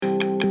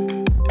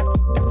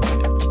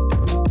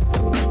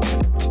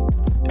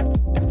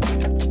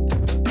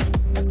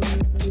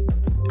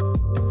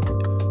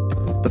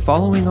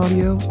following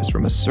audio is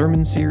from a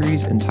sermon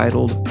series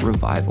entitled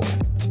Revival.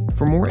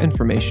 For more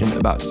information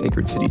about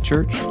Sacred City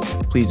Church,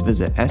 please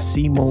visit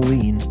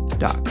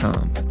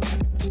scmoline.com.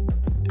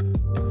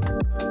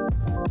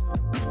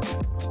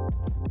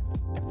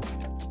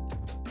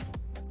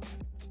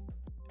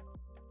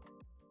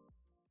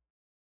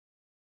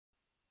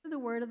 The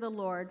word of the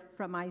Lord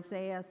from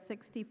Isaiah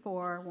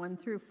 64, 1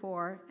 through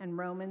 4, and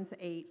Romans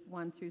 8,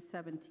 1 through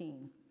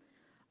 17.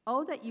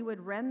 Oh, that you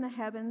would rend the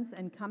heavens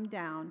and come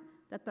down,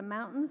 that the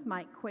mountains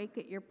might quake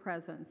at your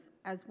presence,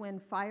 as when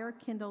fire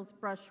kindles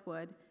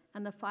brushwood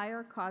and the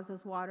fire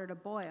causes water to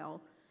boil,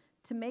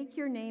 to make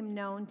your name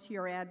known to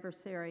your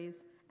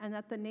adversaries, and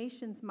that the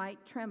nations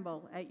might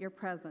tremble at your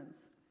presence.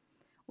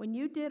 When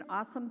you did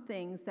awesome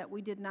things that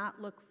we did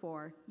not look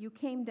for, you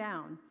came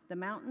down, the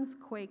mountains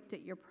quaked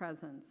at your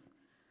presence.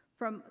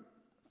 From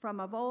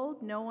of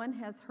old, no one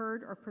has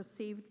heard or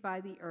perceived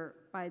by the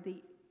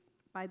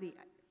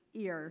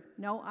ear.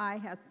 No eye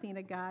has seen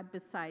a God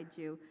beside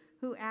you,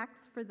 who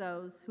acts for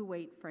those who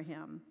wait for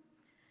him.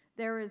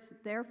 There is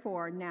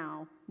therefore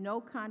now no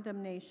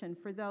condemnation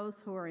for those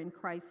who are in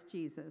Christ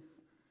Jesus.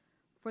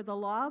 For the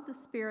law of the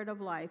Spirit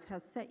of life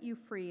has set you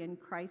free in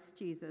Christ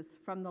Jesus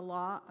from the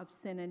law of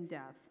sin and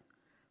death.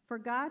 For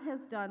God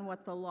has done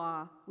what the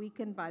law,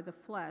 weakened by the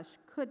flesh,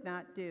 could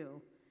not do.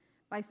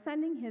 By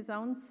sending his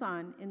own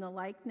Son in the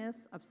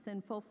likeness of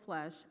sinful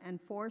flesh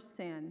and for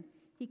sin,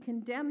 he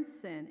condemned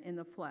sin in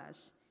the flesh,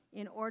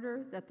 in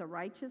order that the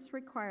righteous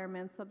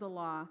requirements of the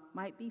law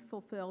might be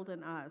fulfilled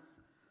in us,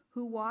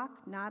 who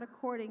walk not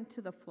according to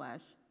the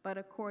flesh, but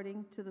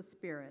according to the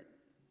Spirit.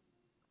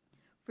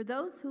 For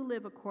those who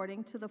live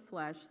according to the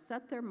flesh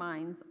set their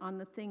minds on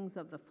the things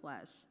of the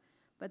flesh,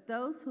 but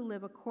those who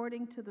live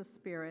according to the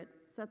Spirit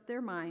set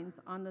their minds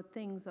on the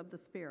things of the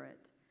Spirit.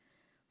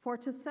 For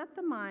to set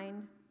the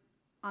mind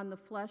on the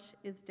flesh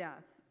is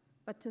death,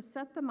 but to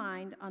set the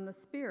mind on the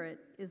Spirit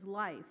is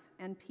life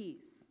and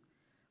peace.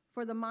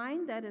 For the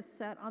mind that is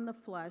set on the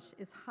flesh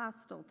is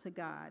hostile to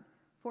God,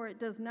 for it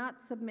does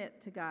not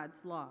submit to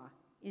God's law.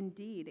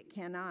 Indeed, it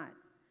cannot.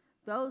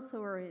 Those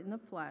who are in the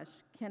flesh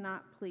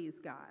cannot please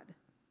God.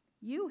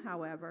 You,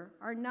 however,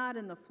 are not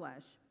in the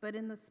flesh, but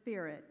in the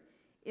Spirit,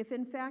 if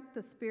in fact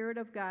the Spirit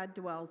of God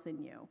dwells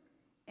in you.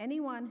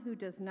 Anyone who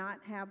does not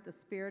have the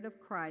Spirit of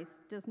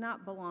Christ does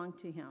not belong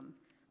to him.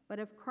 But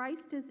if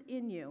Christ is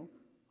in you,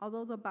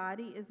 although the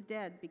body is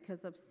dead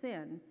because of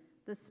sin,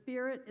 the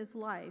Spirit is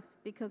life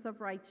because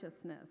of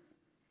righteousness.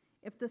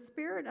 If the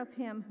Spirit of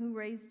him who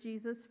raised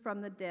Jesus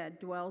from the dead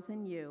dwells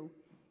in you,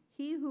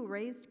 he who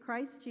raised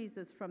Christ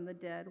Jesus from the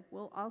dead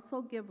will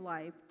also give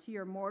life to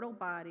your mortal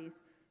bodies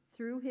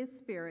through his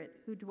Spirit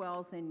who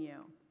dwells in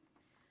you.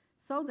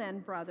 So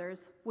then,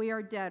 brothers, we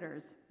are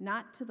debtors,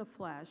 not to the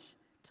flesh,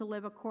 to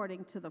live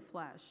according to the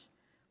flesh.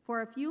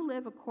 For if you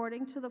live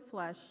according to the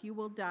flesh, you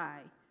will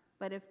die.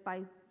 But if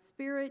by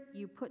Spirit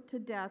you put to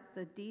death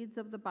the deeds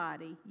of the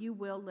body, you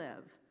will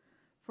live.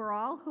 For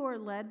all who are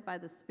led by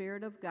the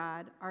Spirit of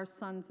God are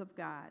sons of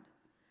God.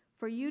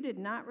 For you did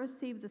not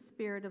receive the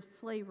spirit of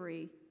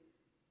slavery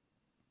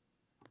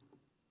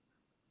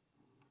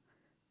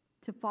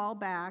to fall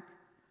back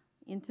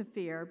into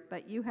fear,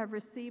 but you have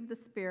received the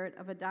Spirit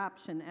of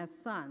adoption as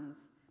sons,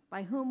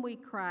 by whom we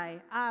cry,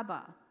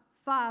 Abba,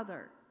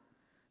 Father.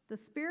 The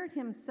Spirit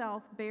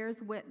himself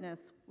bears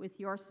witness with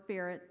your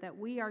spirit that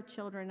we are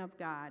children of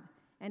God,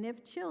 and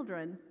if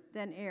children,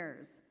 then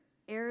heirs,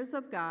 heirs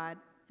of God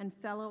and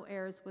fellow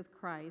heirs with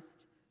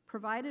Christ,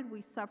 provided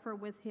we suffer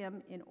with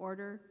him in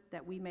order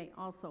that we may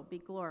also be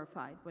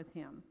glorified with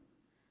him.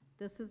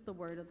 This is the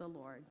word of the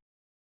Lord.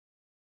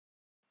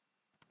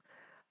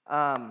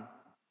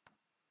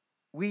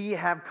 We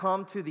have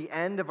come to the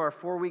end of our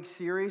 4-week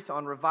series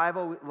on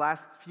revival.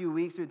 Last few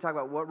weeks, we talked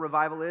about what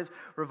revival is.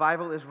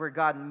 Revival is where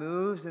God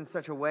moves in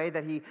such a way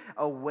that he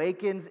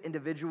awakens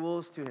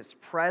individuals to his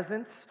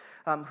presence,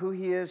 who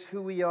he is,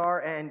 who we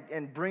are,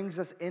 and brings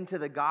us into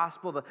the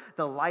gospel,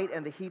 the light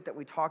and the heat that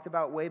we talked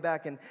about way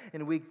back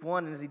in week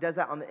 1. And as he does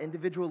that on the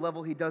individual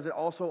level, he does it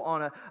also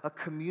on a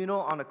communal,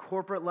 on a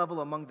corporate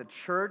level among the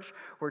church,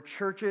 where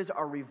churches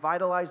are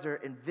revitalized, they're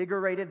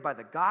invigorated by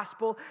the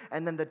gospel,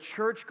 and then the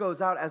church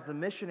goes out as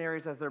the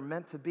missionaries as they're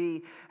meant to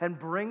be and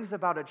brings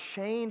about a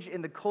change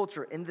in the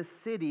culture, in the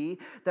city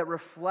that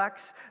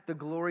reflects the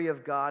glory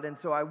of God. And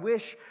so I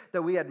wish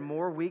that we had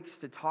more weeks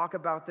to talk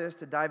about this,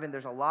 to dive in.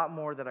 There's a lot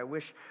more that I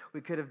wish we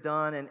could have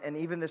done. And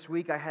even this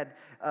week, I had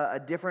a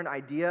different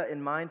idea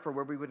in mind for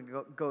where we would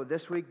go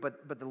this week,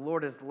 but the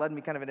Lord has led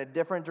me kind of in a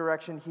different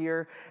direction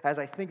here as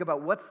I think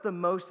about what's the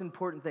most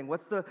important thing,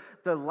 what's the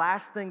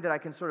last thing that I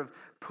can sort of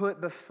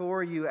put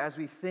before you as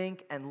we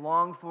think and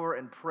long for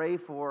and pray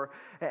for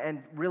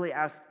and really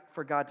ask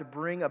for God to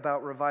bring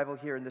about revival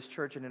here in this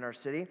church and in our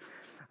city.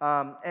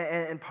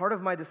 And part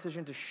of my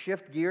decision to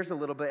shift gears a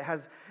little bit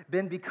has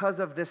been because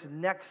of this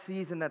next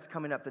season that's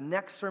coming up. The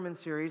next sermon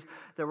series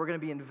that we're going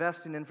to be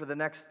investing in for the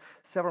next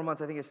several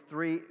months, I think it's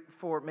 3,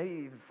 4, maybe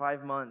even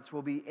 5 months,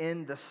 will be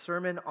in the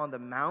Sermon on the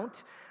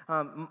Mount.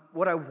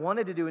 What I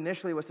wanted to do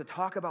initially was to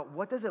talk about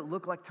what does it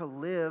look like to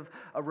live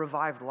a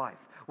revived life?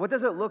 What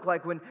does it look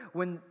like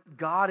when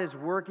God is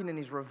working and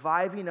he's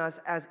reviving us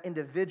as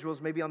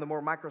individuals, maybe on the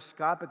more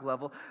microscopic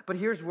level? But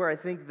here's where I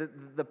think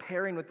the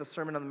pairing with the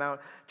Sermon on the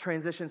Mount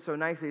transitions so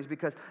nicely, is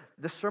because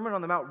the Sermon on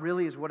the Mount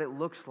really is what it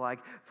looks like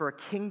for a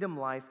kingdom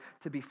life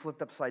to be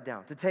flipped upside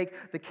down, to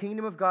take the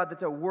kingdom of God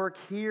that's at work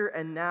here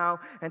and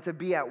now and to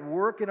be at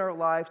work in our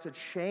lives to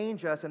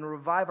change us and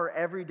revive our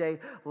everyday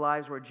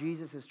lives where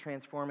Jesus is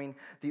transforming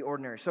the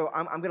ordinary. So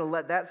I'm going to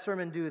let that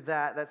sermon do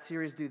that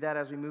series do that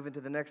as we move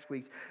into the next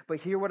weeks. But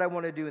here what I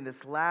want to do in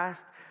this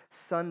last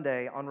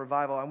Sunday on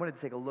revival, I wanted to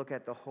take a look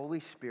at the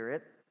Holy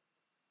Spirit.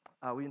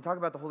 We've been talking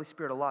about the Holy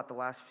Spirit a lot the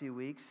last few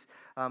weeks,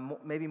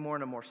 maybe more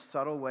in a more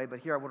subtle way,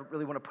 but here I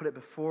really want to put it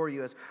before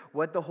you as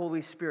what the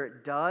Holy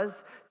Spirit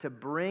does to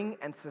bring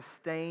and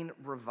sustain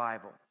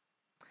revival.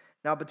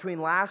 Now, between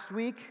last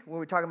week, when we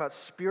were talking about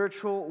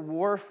spiritual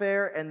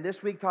warfare, and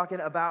this week talking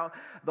about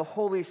the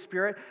Holy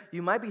Spirit,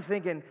 you might be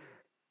thinking,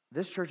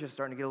 this church is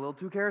starting to get a little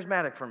too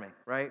charismatic for me,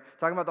 right?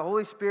 Talking about the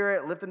Holy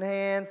Spirit, lifting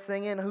hands,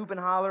 singing, hooping,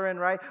 hollering,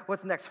 right?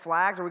 What's next?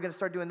 Flags? Are we going to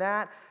start doing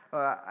that?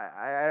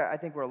 I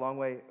think we're a long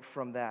way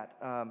from that.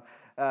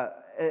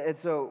 And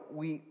so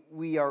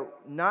we are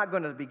not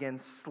going to begin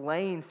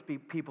slaying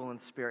people in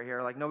spirit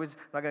here. Like, nobody's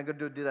not going to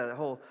go do that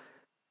whole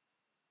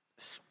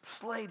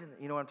slaying,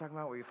 you know what I'm talking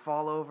about, where you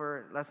fall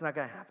over. That's not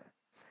going to happen.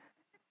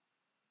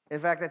 In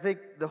fact, I think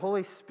the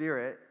Holy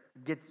Spirit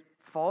gets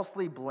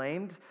falsely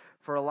blamed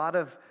for a lot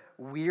of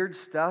weird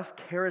stuff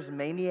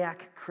charismaniac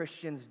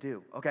Christians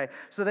do, okay?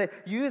 So they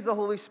use the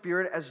Holy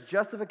Spirit as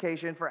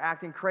justification for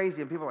acting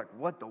crazy, and people are like,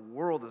 what the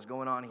world is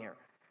going on here?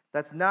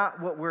 That's not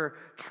what we're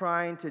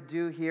trying to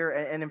do here,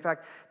 and in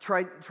fact,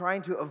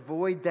 trying to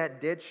avoid that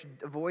ditch,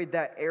 avoid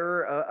that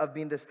error of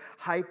being this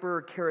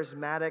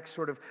hyper-charismatic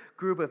sort of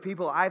group of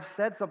people. I've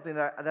said something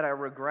that I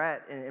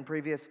regret in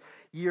previous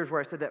years,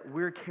 where I said that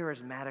we're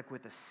charismatic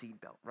with a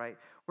seatbelt, right?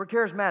 We're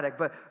charismatic,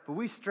 but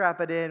we strap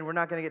it in. We're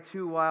not going to get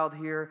too wild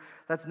here.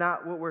 That's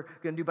not what we're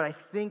going to do, but I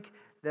think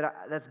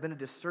that's been a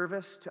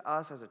disservice to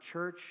us as a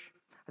church.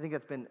 I think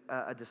that's been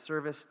a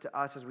disservice to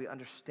us as we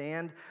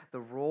understand the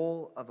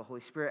role of the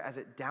Holy Spirit, as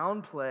it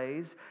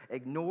downplays,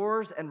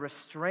 ignores, and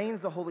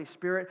restrains the Holy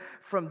Spirit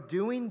from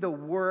doing the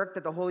work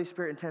that the Holy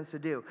Spirit intends to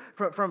do,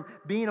 from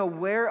being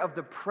aware of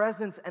the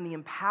presence and the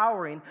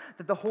empowering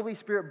that the Holy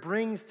Spirit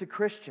brings to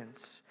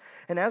Christians.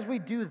 And as we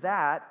do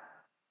that,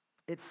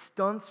 it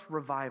stunts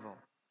revival.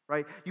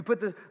 Right? You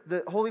put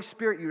the Holy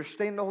Spirit, you're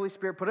staying in the Holy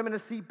Spirit, put him in a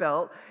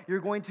seatbelt, you're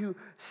going to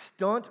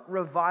stunt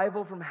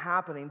revival from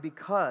happening,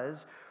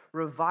 because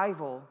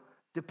revival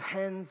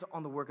depends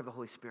on the work of the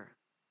Holy Spirit,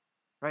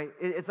 right?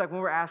 It's like when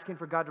we're asking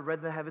for God to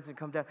redden the heavens and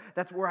come down,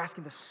 that's what we're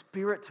asking the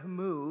Spirit to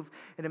move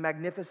in a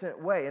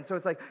magnificent way. And so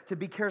it's like to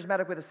be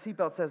charismatic with a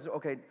seatbelt says,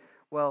 okay,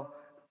 well,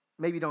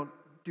 maybe don't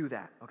do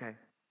that, okay?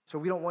 So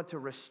we don't want to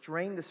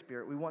restrain the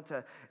Spirit. We want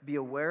to be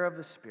aware of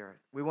the Spirit.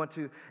 We want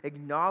to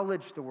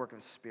acknowledge the work of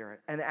the Spirit.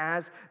 And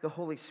as the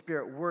Holy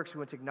Spirit works, we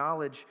want to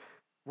acknowledge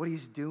what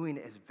he's doing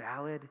is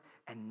valid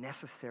and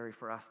necessary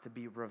for us to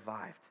be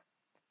revived.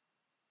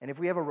 And if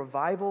we have a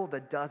revival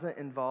that doesn't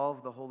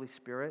involve the Holy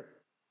Spirit,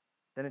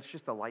 then it's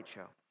just a light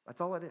show.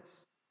 That's all it is.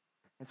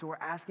 And so we're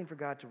asking for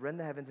God to rend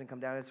the heavens and come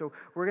down. And so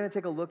we're going to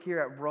take a look here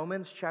at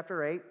Romans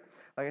chapter 8.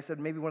 Like I said,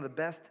 maybe one of the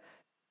best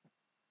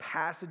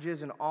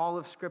passages in all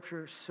of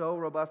Scripture, so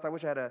robust. I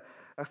wish I had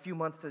a few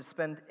months to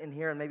spend in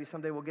here, and maybe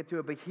someday we'll get to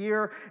it. But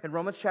here in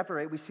Romans chapter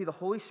 8, we see the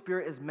Holy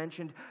Spirit is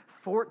mentioned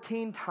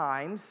 14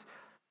 times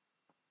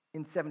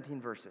in 17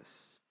 verses.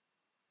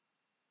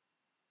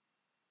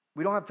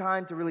 We don't have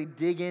time to really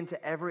dig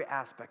into every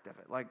aspect of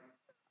it. Like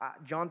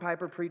John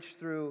Piper preached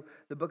through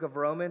the book of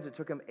Romans. It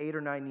took him 8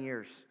 or 9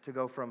 years to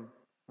go from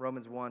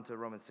Romans 1 to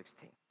Romans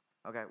 16.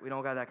 Okay, we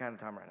don't got that kind of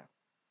time right now.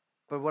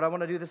 But what I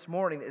want to do this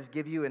morning is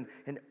give you an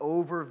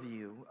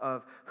overview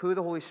of who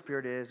the Holy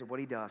Spirit is and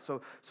what he does.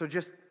 So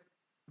just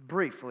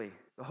briefly,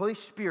 the Holy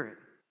Spirit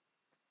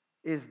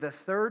is the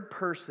third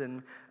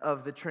person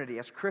of the Trinity.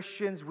 As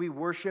Christians, we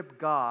worship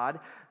God,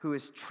 who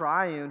is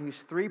triune.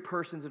 He's three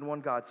persons in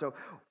one God. So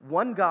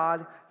one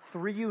God,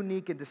 three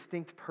unique and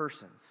distinct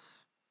persons.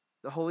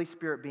 The Holy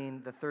Spirit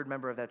being the third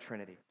member of that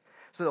Trinity.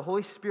 So the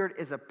Holy Spirit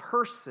is a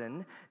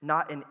person,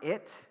 not an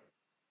it,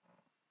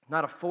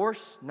 not a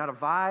force, not a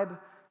vibe,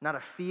 not a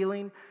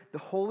feeling. The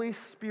Holy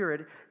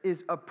Spirit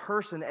is a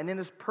person, and in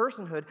his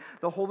personhood,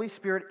 the Holy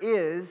Spirit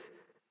is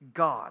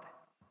God.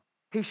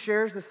 He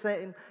shares the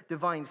same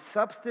divine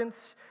substance,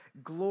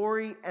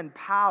 glory, and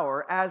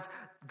power as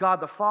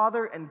God the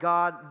Father and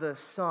God the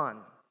Son.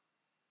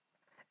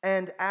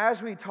 And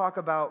as we talk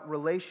about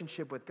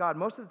relationship with God,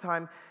 most of the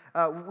time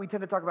we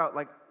tend to talk about,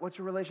 like, what's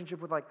your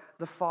relationship with, like,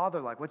 the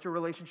Father like? What's your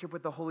relationship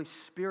with the Holy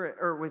Spirit,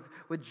 or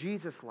with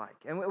Jesus like?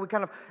 And we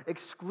kind of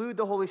exclude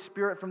the Holy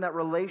Spirit from that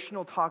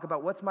relational talk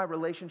about what's my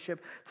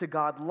relationship to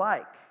God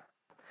like.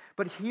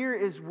 But here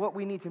is what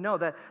we need to know,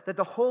 that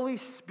the Holy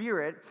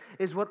Spirit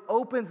is what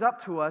opens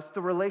up to us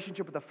the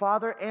relationship with the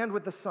Father and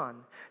with the Son.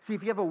 See,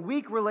 if you have a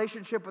weak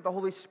relationship with the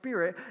Holy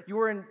Spirit, you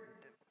are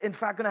in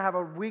fact going to have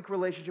a weak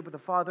relationship with the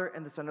Father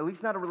and the Son, at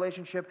least not a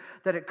relationship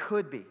that it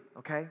could be,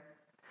 okay?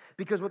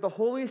 Because what the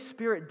Holy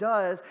Spirit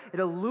does, it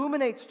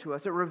illuminates to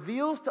us, it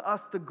reveals to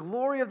us the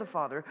glory of the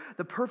Father,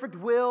 the perfect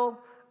will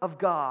of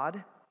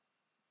God,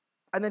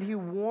 and then he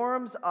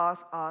warms us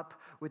up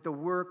with the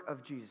work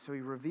of Jesus. So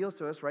he reveals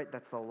to us, right,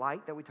 that's the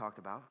light that we talked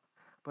about,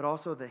 but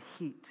also the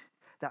heat,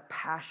 that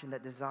passion,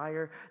 that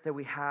desire that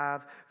we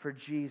have for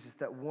Jesus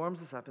that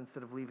warms us up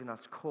instead of leaving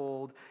us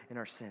cold in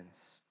our sins.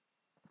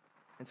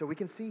 And so we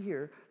can see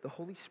here the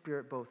Holy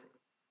Spirit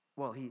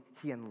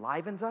he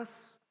enlivens us,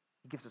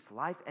 he gives us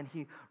life, and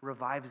he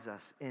revives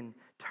us in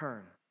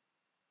turn.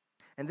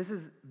 And this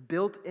is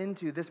built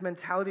into, this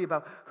mentality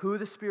about who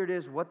the Spirit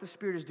is, what the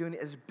Spirit is doing,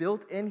 is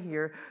built in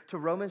here to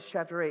Romans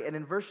chapter 8. And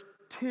in verse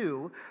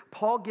 2,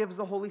 Paul gives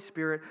the Holy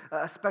Spirit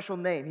a special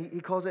name.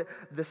 He calls it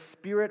the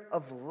Spirit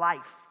of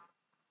life.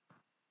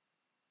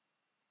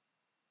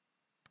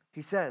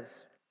 He says,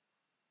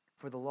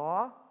 "For the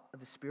law of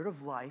the Spirit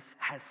of life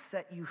has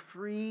set you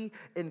free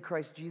in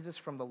Christ Jesus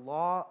from the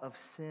law of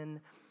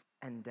sin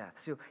and death."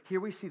 So here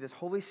we see this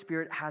Holy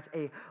Spirit has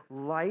a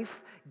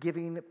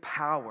life-giving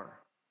power,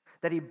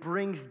 that he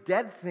brings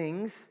dead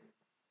things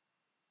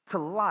to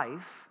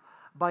life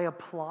by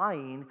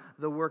applying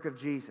the work of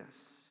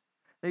Jesus.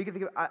 Now you can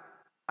think of,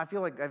 I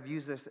feel like I've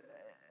used this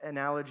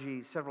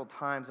analogy several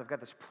times. I've got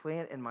this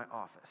plant in my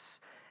office,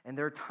 and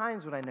there are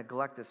times when I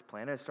neglect this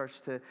plant, and it starts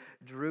to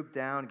droop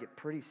down, get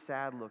pretty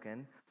sad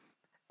looking.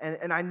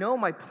 And I know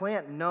my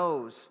plant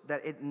knows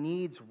that it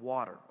needs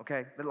water,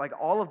 okay? Like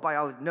all of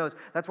biology knows.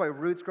 That's why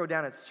roots grow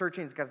down. It's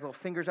searching. It's got its little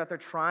fingers out there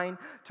trying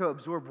to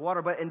absorb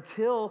water. But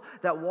until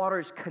that water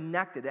is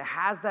connected, it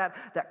has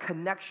that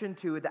connection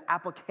to the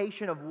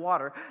application of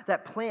water,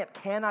 that plant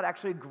cannot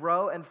actually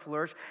grow and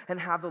flourish and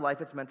have the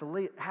life it's meant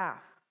to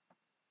have.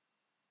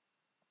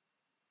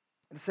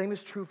 And the same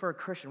is true for a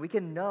Christian. We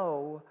can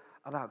know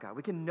about God.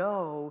 We can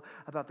know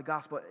about the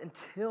gospel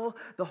until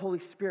the Holy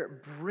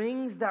Spirit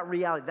brings that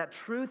reality, that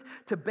truth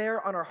to bear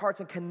on our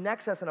hearts and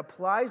connects us and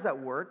applies that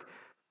work.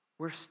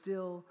 We're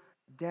still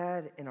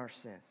dead in our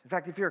sins. In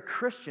fact, if you're a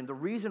Christian, the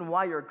reason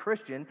why you're a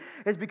Christian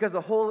is because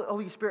the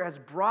Holy Spirit has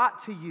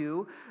brought to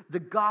you the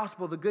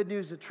gospel, the good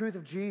news, the truth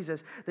of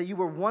Jesus, that you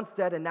were once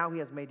dead and now he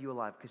has made you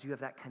alive because you have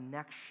that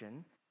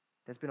connection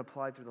that's been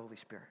applied through the Holy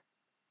Spirit.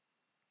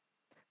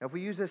 Now, if we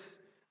use this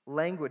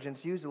language, and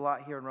it's used a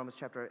lot here in Romans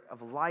chapter,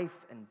 of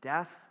life and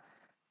death.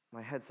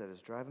 My headset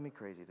is driving me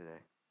crazy today.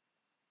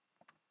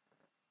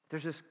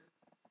 There's this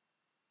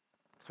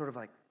sort of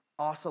like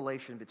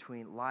oscillation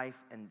between life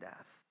and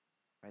death,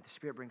 right? The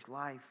Spirit brings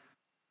life.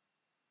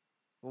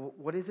 Well,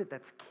 what is it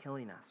that's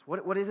killing us?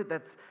 What is it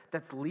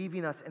that's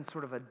leaving us in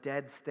sort of a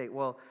dead state?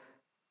 Well,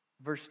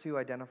 verse 2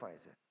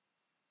 identifies it.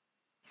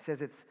 He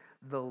says it's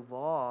the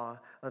law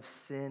of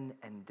sin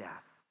and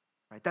death.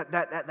 Right?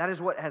 That is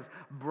what has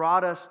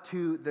brought us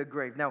to the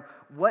grave. Now,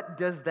 what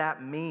does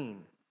that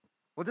mean?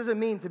 What does it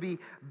mean to be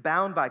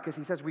bound by? Because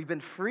he says we've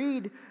been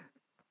freed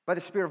by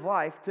the Spirit of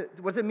life.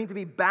 What does it mean to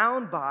be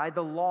bound by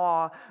the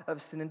law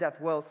of sin and death?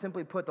 Well,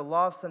 simply put, the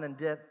law of sin and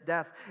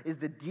death is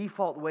the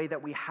default way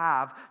that we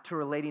have to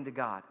relating to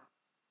God.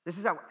 This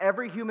is how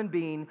every human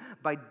being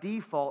by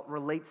default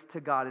relates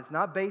to God. It's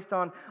not based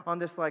on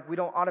this, like, we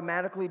don't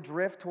automatically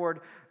drift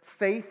toward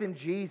faith in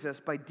Jesus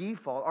by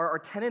default. Our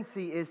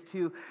tendency is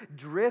to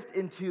drift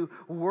into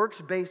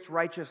works-based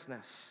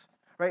righteousness,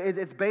 right?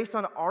 It's based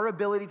on our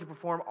ability to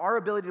perform, our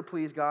ability to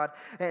please God.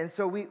 And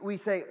so we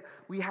say,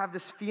 we have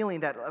this feeling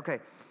that, okay,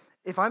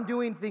 if I'm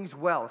doing things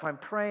well, if I'm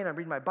praying, I'm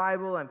reading my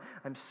Bible,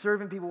 I'm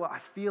serving people well, I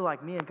feel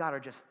like me and God are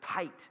just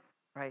tight,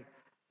 right?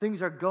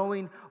 Things are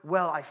going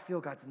well. I feel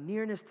God's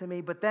nearness to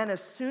me. But then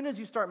as soon as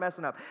you start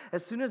messing up,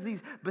 as soon as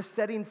these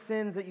besetting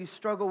sins that you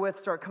struggle with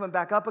start coming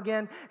back up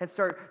again and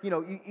start,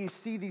 you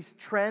see these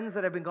trends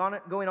that have been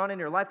going on in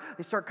your life,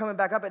 they start coming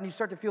back up and you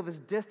start to feel this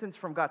distance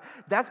from God.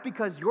 That's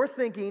because your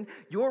thinking,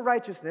 your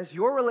righteousness,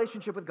 your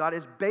relationship with God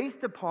is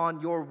based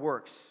upon your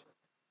works.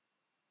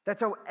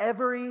 That's how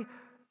every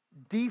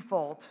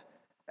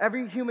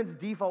human's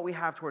default we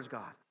have towards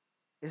God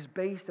is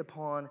based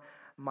upon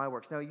my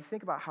works. Now, you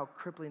think about how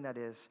crippling that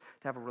is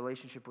to have a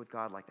relationship with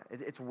God like that.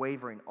 It's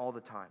wavering all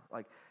the time.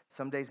 Like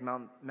some days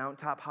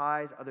mountaintop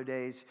highs, other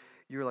days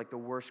you're like the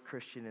worst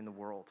Christian in the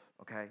world,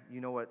 okay?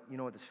 You know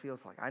what this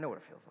feels like. I know what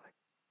it feels like.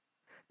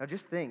 Now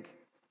just think,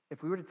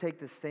 if we were to take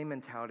this same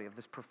mentality of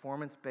this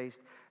performance-based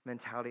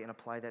mentality and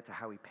apply that to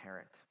how we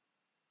parent,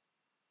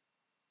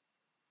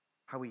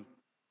 how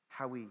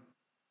we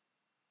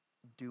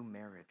do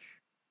marriage,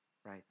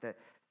 right? That,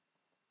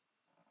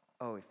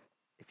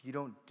 if you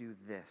don't do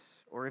this,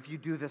 or if you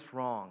do this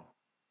wrong,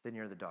 then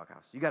you're in the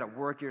doghouse. You got to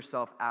work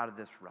yourself out of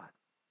this rut.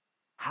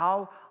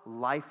 How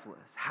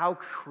lifeless, how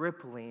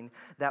crippling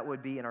that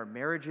would be in our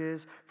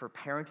marriages, for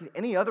parenting,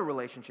 any other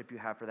relationship you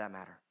have for that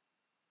matter.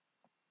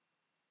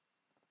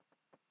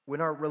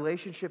 When our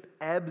relationship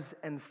ebbs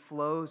and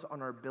flows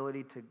on our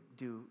ability to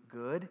do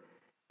good,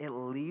 it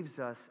leaves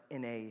us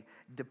in a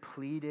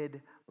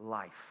depleted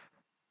life.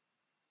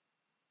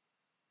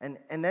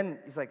 And then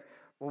he's like,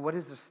 well, what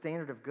is the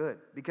standard of good?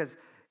 Because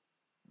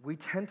we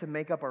tend to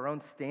make up our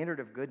own standard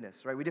of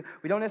goodness, right?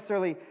 We don't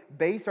necessarily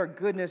base our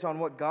goodness on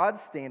what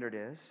God's standard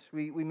is.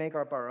 We make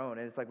up our own,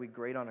 and it's like we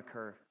grade on a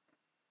curve.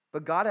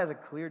 But God has a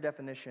clear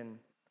definition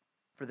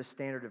for the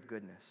standard of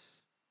goodness,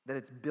 that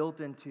it's built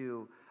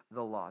into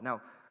the law.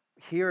 Now,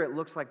 here it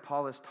looks like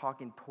Paul is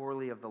talking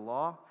poorly of the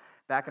law.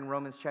 Back in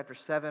Romans chapter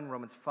 7,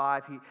 Romans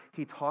 5,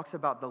 he talks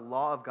about the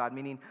law of God,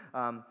 meaning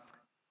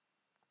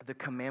the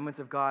commandments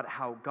of God,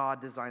 how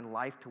God designed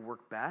life to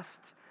work best.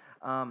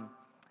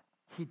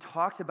 He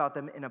talks about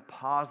them in a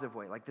positive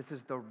way, like this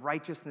is the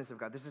righteousness of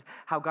God. This is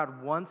how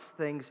God wants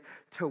things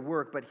to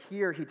work. But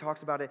here he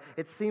talks about it,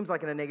 it seems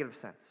like in a negative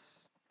sense.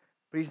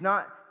 But he's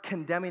not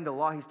condemning the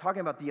law. He's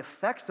talking about the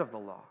effects of the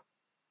law.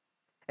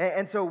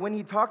 And so when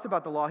he talks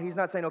about the law, he's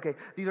not saying, okay,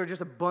 these are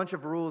just a bunch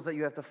of rules that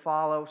you have to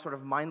follow sort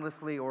of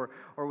mindlessly or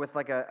with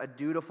like a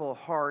dutiful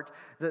heart.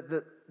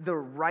 The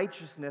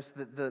righteousness,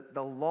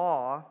 the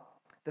law,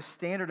 the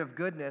standard of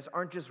goodness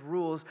aren't just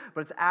rules,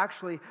 but it's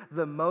actually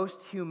the most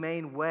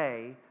humane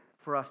way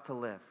for us to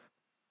live.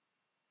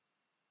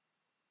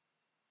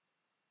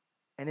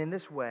 And in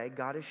this way,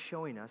 God is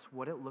showing us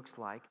what it looks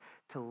like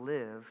to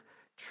live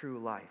true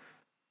life.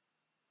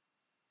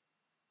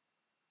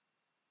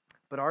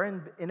 But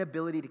our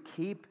inability to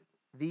keep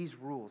these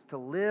rules, to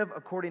live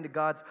according to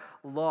God's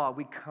law,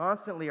 we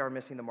constantly are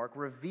missing the mark,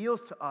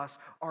 reveals to us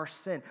our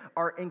sin,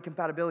 our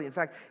incompatibility. In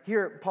fact,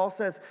 here Paul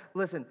says,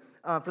 listen,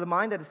 for the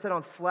mind that is set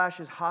on flesh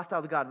is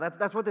hostile to God.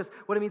 That's what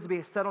it means to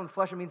be set on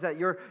flesh. It means that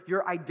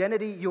your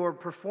identity, your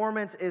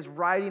performance is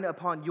riding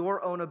upon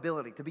your own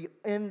ability, to be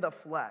in the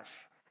flesh.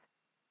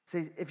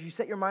 So if you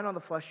set your mind on the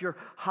flesh, you're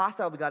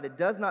hostile to God. It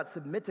does not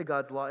submit to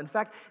God's law. In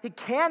fact, it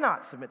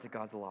cannot submit to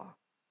God's law.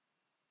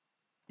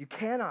 You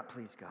cannot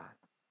please God.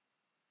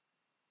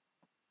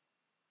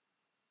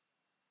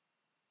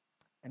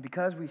 And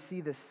because we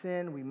see this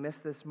sin, we miss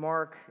this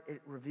mark, it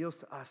reveals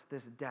to us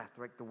this death,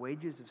 right? The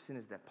wages of sin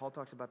is death. Paul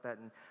talks about that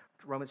in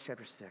Romans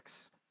chapter 6.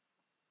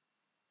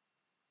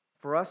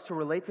 For us to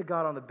relate to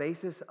God on the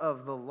basis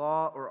of the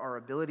law or our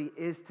ability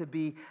is to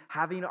be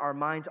having our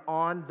minds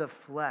on the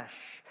flesh,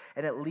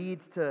 and it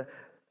leads to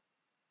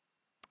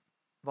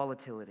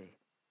volatility.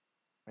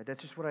 Right,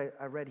 that's just what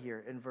I read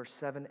here in verse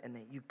 7 and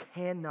 8. You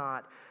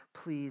cannot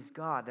please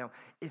God. Now,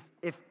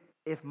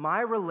 if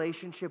my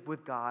relationship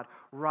with God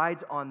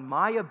rides on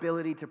my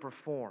ability to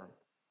perform,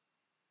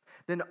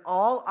 then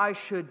all I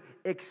should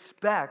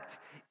expect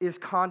is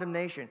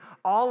condemnation.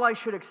 All I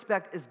should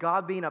expect is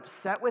God being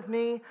upset with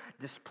me,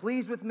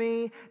 displeased with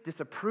me,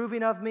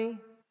 disapproving of me.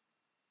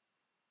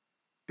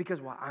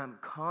 Because why? I'm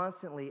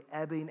constantly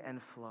ebbing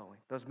and flowing.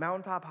 Those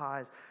mountaintop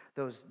highs,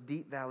 those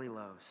deep valley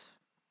lows.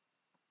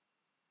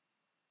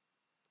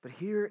 But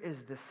here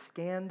is the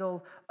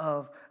scandal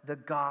of the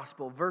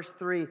gospel. Verse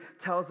 3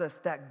 tells us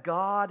that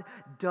God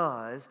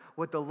does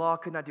what the law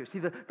could not do. See,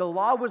 the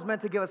law was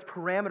meant to give us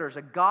parameters,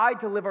 a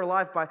guide to live our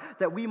life by,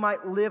 that we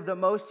might live the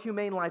most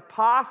humane life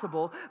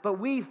possible, but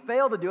we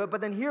fail to do it.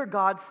 But then here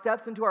God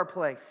steps into our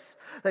place.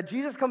 That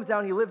Jesus comes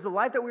down, he lives the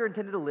life that we were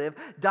intended to live,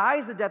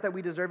 dies the death that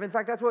we deserve. In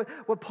fact, that's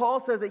what Paul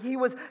says, that he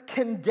was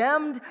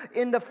condemned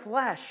in the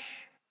flesh.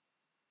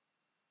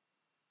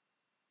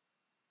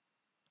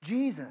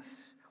 Jesus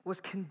was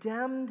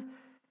condemned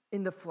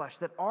in the flesh,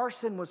 that our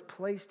sin was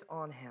placed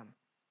on him.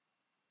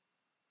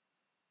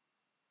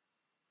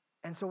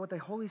 And so what the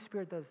Holy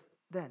Spirit does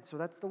then, so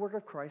that's the work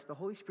of Christ, the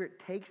Holy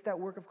Spirit takes that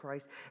work of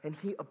Christ and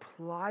he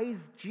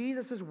applies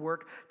Jesus'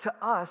 work to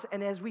us,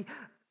 and as we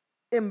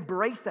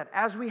embrace that,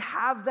 as we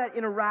have that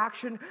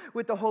interaction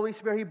with the Holy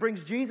Spirit, he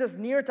brings Jesus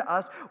near to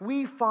us,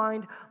 we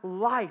find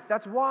life.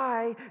 That's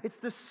why it's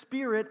the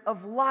Spirit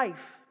of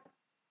life.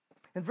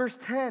 In verse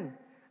 10,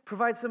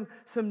 provides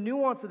some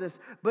nuance to this.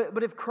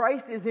 But if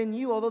Christ is in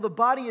you, although the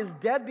body is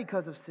dead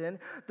because of sin,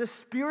 the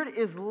Spirit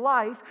is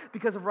life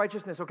because of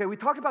righteousness. Okay, we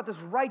talked about this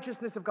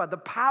righteousness of God, the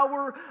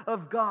power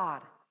of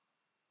God.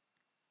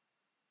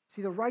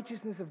 See, the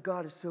righteousness of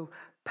God is so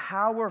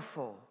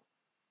powerful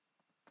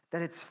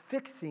that it's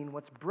fixing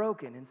what's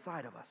broken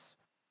inside of us.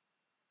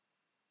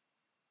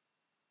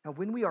 Now,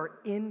 when we are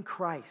in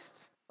Christ,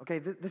 okay,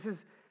 this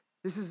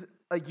is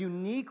a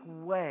unique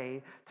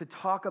way to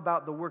talk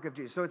about the work of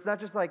Jesus. So it's not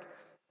just like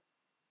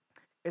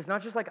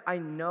I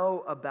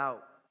know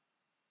about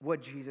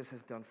what Jesus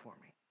has done for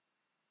me.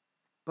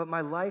 But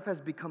my life has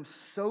become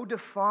so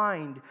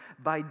defined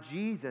by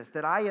Jesus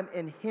that I am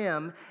in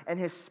him and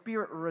his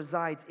Spirit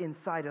resides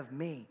inside of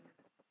me.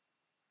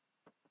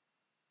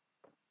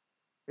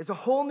 It's a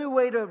whole new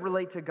way to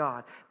relate to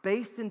God,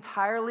 based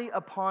entirely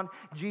upon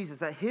Jesus,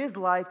 that his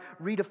life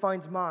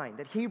redefines mine,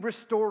 that he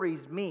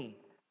restores me.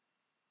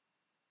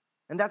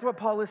 And that's what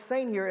Paul is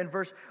saying here in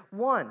verse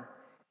 1.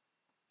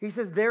 He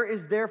says, there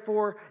is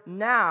therefore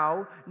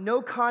now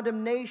no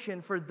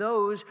condemnation for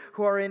those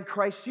who are in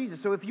Christ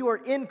Jesus. So if you are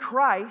in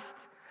Christ,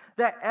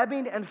 that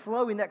ebbing and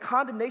flowing, that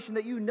condemnation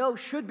that you know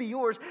should be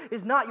yours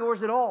is not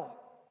yours at all.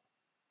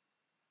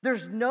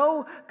 There's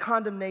no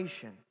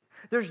condemnation.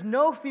 There's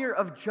no fear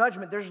of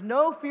judgment. There's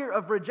no fear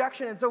of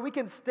rejection. And so we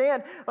can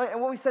stand, and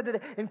what we said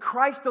today, in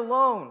Christ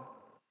alone,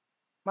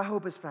 my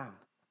hope is found.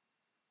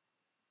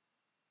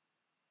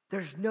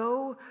 There's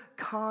no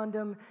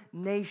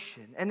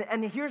condemnation.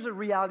 And here's the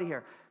reality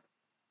here.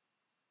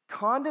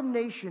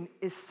 Condemnation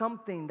is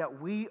something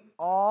that we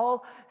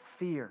all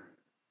fear,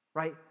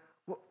 right?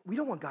 We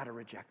don't want God to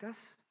reject us,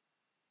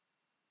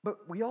 but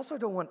we also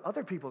don't want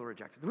other people to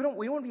reject us. We don't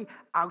want to be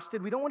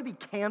ousted. We don't want to be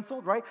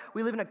canceled, right?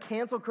 We live in a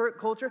cancel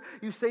culture.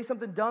 You say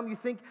something dumb, you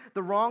think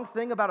the wrong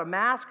thing about a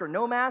mask or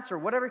no mask or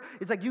whatever,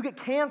 it's like you get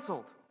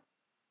canceled.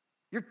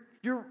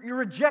 You're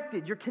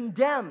rejected. You're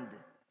condemned.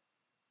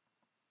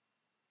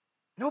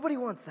 Nobody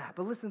wants that.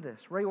 But listen to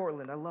this. Ray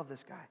Ortlund, I love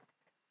this guy.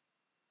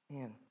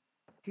 Man,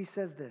 he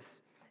says this: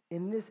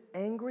 in this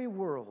angry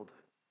world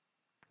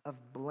of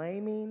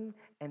blaming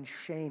and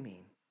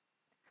shaming,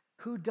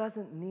 who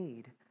doesn't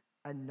need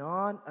a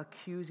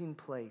non-accusing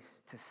place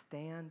to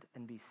stand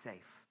and be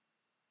safe?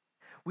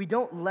 We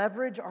don't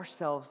leverage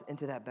ourselves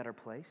into that better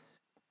place.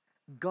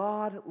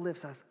 God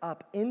lifts us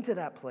up into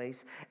that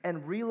place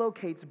and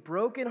relocates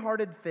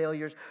broken-hearted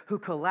failures who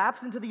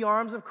collapse into the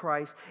arms of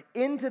Christ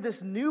into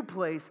this new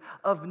place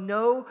of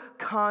no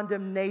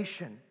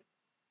condemnation.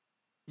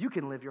 You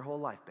can live your whole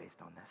life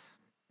based on this.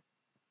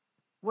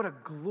 What a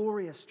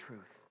glorious truth.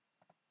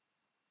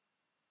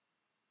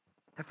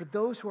 That for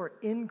those who are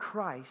in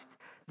Christ,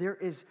 there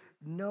is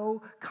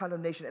no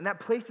condemnation. And that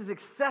place is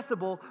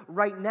accessible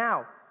right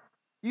now.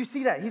 You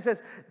see that? He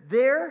says,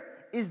 there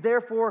is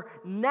therefore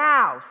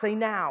now, say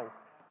now,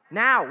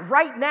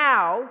 right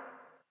now,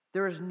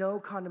 there is no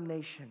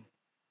condemnation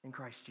in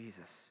Christ Jesus.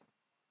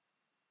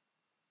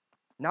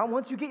 Not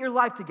once you get your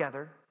life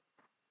together,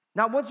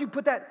 not once you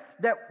put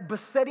that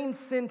besetting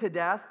sin to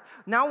death,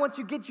 not once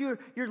you get your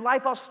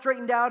life all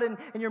straightened out and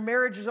your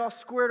marriage is all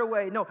squared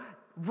away. No,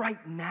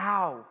 right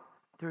now,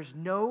 there is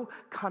no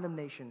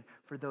condemnation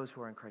for those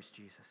who are in Christ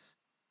Jesus.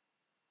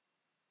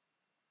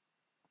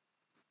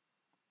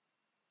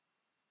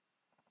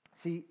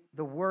 See,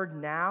 the word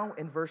now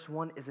in verse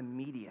 1 is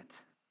immediate.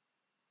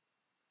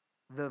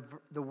 The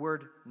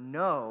word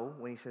no,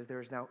 when he says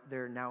there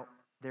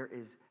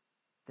is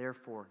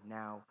therefore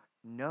now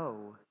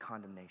no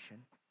condemnation,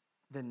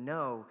 the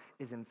no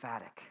is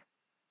emphatic.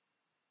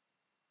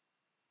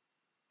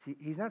 See,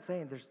 he's not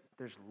saying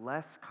there's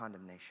less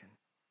condemnation.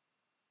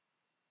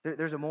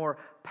 There's a more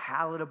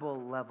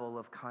palatable level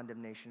of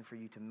condemnation for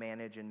you to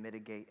manage and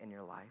mitigate in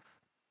your life.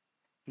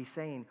 He's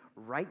saying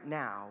right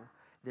now,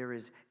 there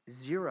is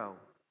zero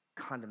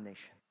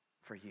condemnation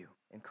for you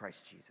in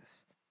Christ Jesus.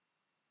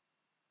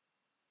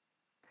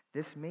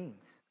 This means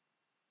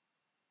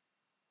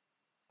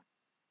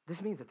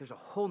that there's a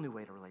whole new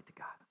way to relate to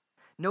God.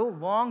 No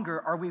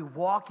longer are we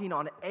walking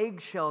on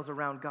eggshells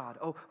around God.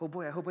 Oh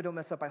boy, I hope I don't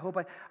mess up. I hope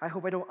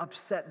I don't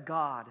upset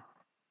God.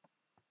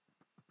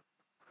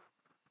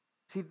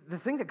 See, the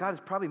thing that God is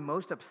probably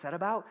most upset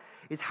about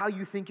is how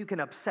you think you can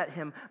upset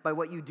him by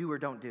what you do or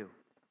don't do.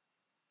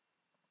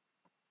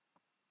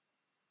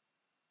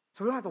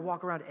 So we don't have to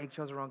walk around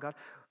eggshells around God.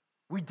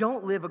 We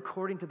don't live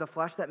according to the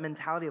flesh, that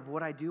mentality of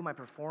what I do, my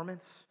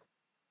performance.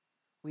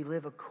 We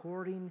live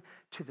according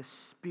to the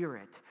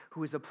Spirit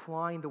who is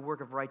applying the work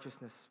of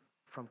righteousness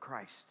from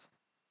Christ.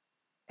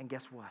 And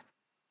guess what?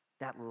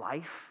 That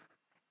life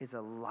is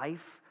a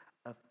life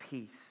of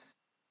peace.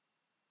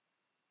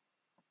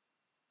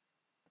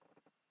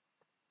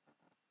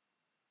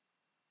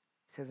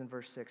 It says in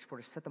verse 6, for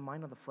to set the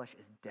mind on the flesh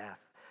is death,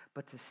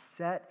 but to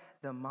set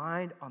the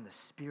mind on the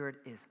Spirit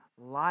is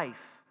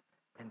life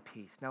and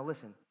peace. Now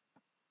listen,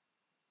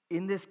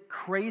 in this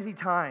crazy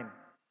time,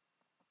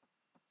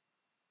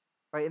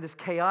 right, in this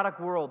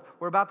chaotic world,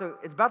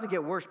 it's about to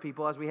get worse,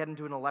 people, as we head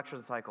into an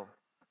election cycle.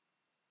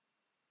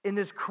 In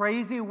this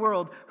crazy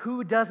world,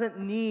 who doesn't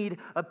need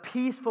a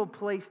peaceful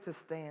place to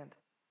stand?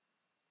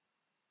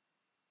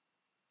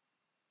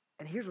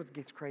 And here's what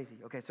gets crazy.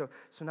 Okay, so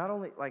not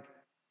only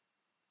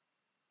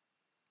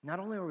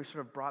are we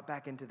sort of brought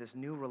back into this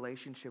new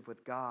relationship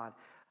with God,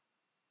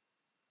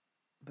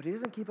 but he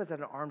doesn't keep us at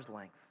an arm's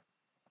length.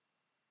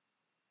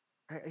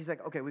 Right? He's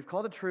like, okay, we've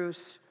called a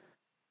truce.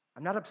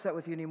 I'm not upset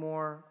with you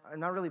anymore. I'm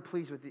not really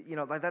pleased with you. You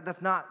know, like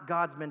that's not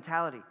God's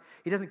mentality.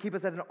 He doesn't keep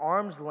us at an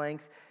arm's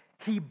length.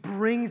 He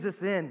brings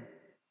us in.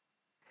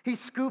 He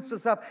scoops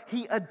us up.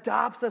 He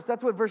adopts us.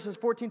 That's what verses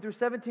 14 through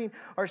 17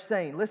 are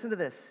saying. Listen to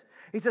this.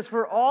 He says,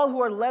 for all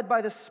who are led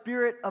by the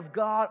Spirit of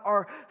God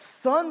are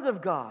sons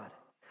of God.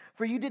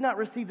 For you did not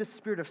receive the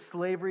spirit of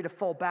slavery to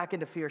fall back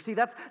into fear. See,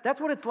 that's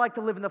what it's like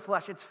to live in the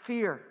flesh. It's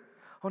fear.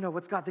 Oh no,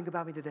 what's God think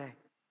about me today?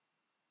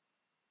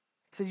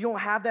 He says you don't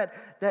have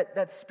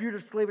that spirit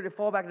of slavery to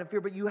fall back into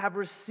fear, but you have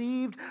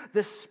received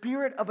the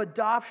spirit of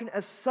adoption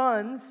as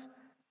sons,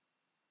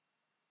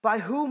 by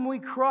whom we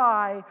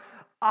cry,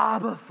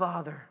 Abba,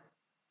 Father.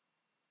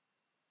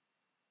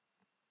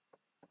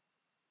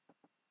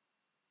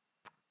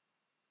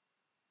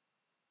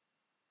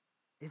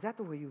 Is that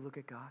the way you look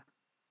at God?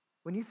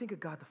 When you think of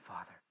God the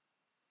Father,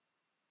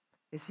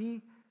 does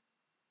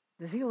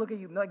he look at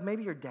you like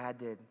maybe your dad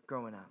did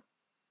growing up?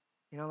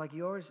 You know, like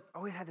you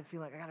always had the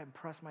feeling like I got to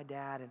impress my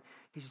dad, and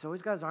he's just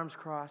always got his arms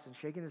crossed and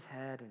shaking his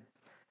head and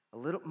a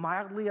little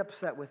mildly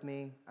upset with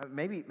me.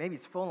 Maybe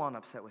he's full on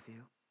upset with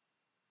you.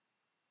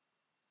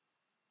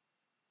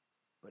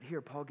 But here,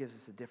 Paul gives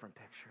us a different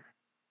picture.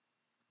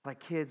 Like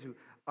kids who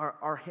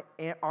our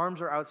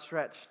arms are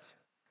outstretched.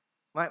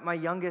 My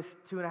youngest,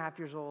 2.5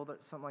 years old, or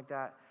something like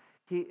that,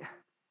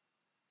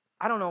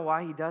 I don't know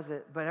why he does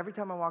it, but every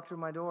time I walk through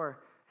my door,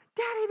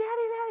 Daddy,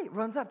 Daddy, Daddy,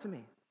 runs up to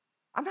me.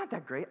 I'm not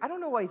that great. I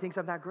don't know why he thinks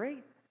I'm that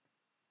great.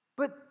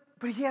 But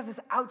he has this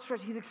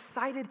outstretched, he's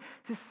excited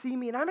to see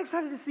me, and I'm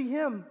excited to see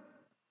him.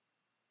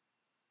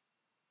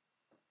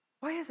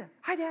 Why is it?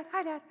 Hi, Dad.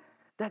 Hi, Dad.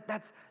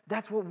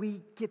 That's what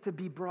we get to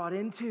be brought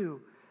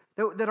into.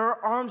 That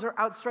our arms are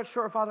outstretched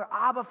to our Father.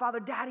 Abba, Father,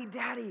 Daddy,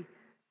 Daddy.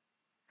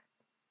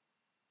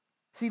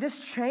 See, this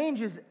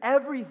changes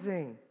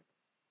everything.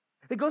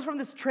 It goes from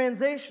this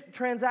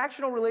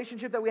transactional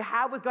relationship that we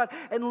have with God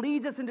and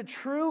leads us into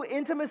true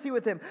intimacy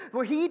with Him,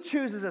 where He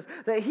chooses us,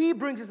 that He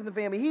brings us in the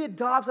family, He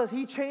adopts us,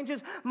 He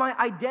changes my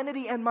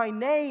identity and my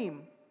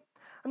name.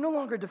 I'm no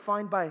longer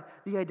defined by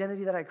the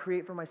identity that I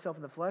create for myself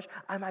in the flesh.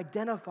 I'm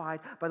identified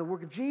by the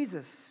work of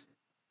Jesus.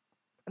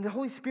 And the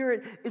Holy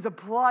Spirit is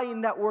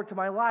applying that work to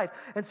my life.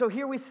 And so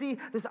here we see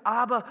this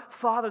Abba,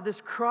 Father, this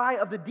cry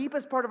of the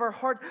deepest part of our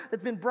heart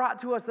that's been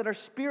brought to us, that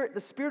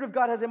the Spirit of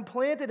God has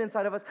implanted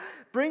inside of us,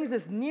 brings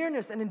this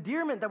nearness and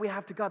endearment that we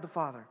have to God the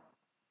Father.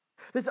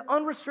 This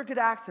unrestricted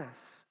access.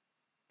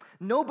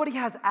 Nobody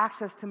has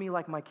access to me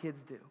like my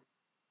kids do.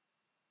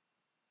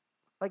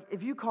 Like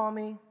if you call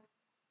me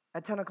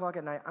at 10 o'clock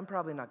at night, I'm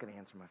probably not going to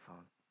answer my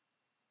phone.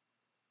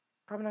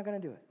 Probably not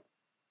going to do it.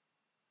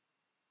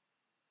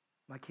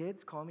 My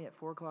kids call me at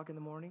 4 o'clock in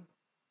the morning.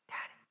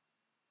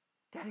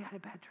 Daddy, I had a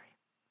bad dream.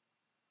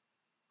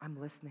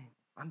 I'm listening.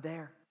 I'm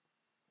there.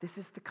 This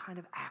is the kind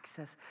of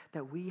access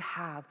that we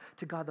have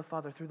to God the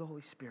Father through the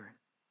Holy Spirit.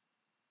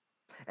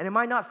 And it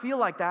might not feel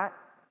like that,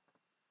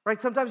 right?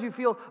 Sometimes you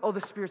feel, oh,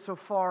 the Spirit's so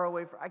far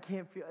away. I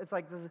can't feel. It's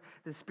like, does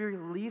the Spirit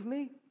leave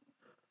me?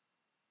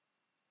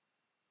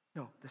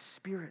 No, the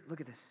Spirit, look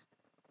at this.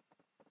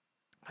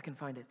 If I can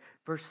find it.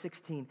 Verse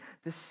 16,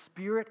 the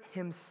Spirit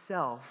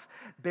Himself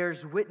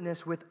bears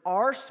witness with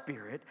our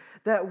spirit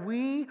that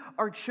we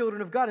are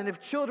children of God. And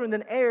if children,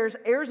 then heirs,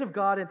 heirs of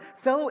God, and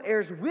fellow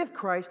heirs with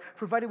Christ,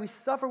 provided we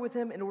suffer with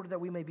Him in order that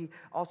we may be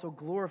also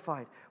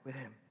glorified with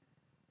Him.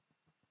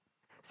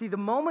 See, the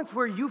moments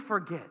where you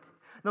forget,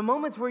 the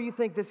moments where you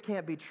think this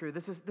can't be true,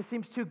 this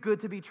seems too good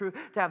to be true,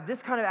 to have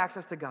this kind of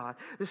access to God,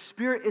 the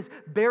Spirit is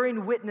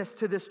bearing witness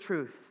to this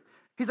truth.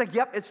 He's like,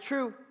 yep, it's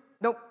true.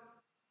 Nope.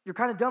 You're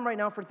kind of dumb right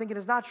now for thinking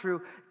it's not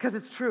true, because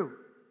it's true.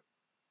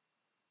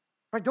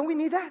 Right? Don't we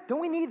need that?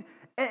 Don't we need...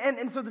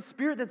 And so the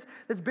Spirit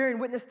that's bearing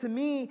witness to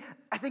me,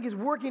 I think is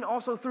working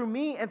also through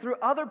me and through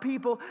other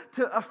people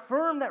to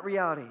affirm that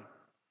reality.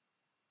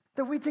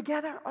 That we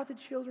together are the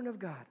children of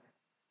God.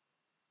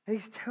 And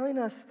He's telling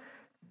us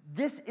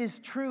this is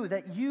true,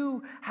 that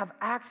you have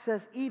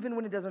access even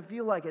when it doesn't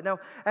feel like it. Now,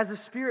 as the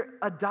Spirit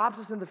adopts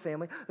us into the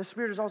family, the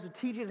Spirit is also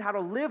teaching us how to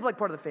live like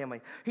part of the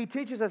family. He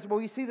teaches us,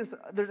 well, you see this,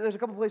 there's a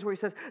couple places where He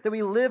says that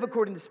we live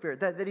according to the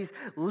Spirit, that He's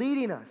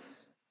leading us.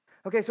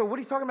 Okay, so what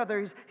He's talking about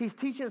there, He's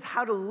teaching us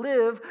how to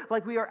live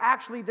like we are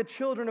actually the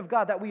children of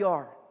God, that we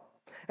are.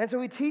 And so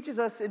He teaches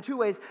us in two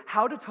ways,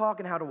 how to talk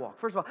and how to walk.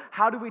 First of all,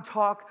 how do we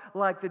talk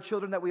like the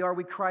children that we are?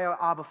 We cry out,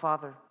 Abba,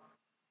 Father.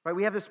 Right?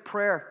 We have this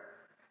prayer.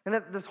 And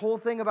that this whole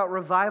thing about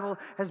revival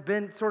has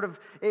been sort of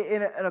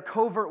in a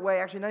covert way,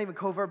 actually not even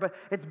covert, but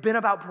it's been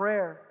about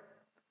prayer.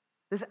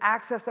 This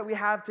access that we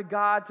have to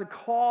God to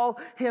call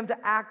Him to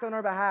act on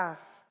our behalf.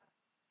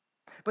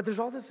 But there's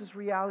also this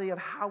reality of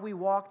how we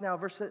walk now.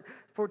 Verse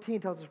 14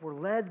 tells us we're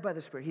led by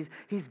the Spirit.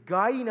 He's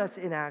guiding us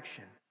in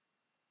action.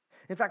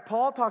 In fact,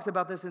 Paul talks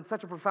about this in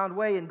such a profound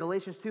way in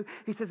Galatians 2.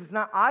 He says, it's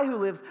not I who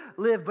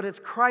live, but it's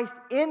Christ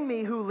in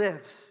me who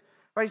lives.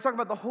 Right? He's talking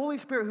about the Holy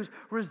Spirit who's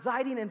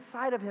residing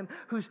inside of him,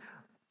 who's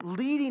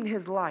leading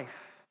his life.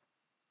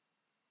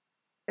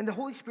 And the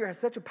Holy Spirit has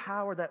such a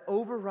power that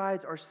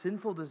overrides our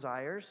sinful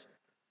desires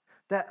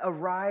that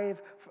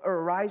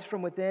arise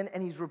from within,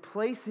 and He's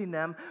replacing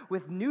them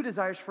with new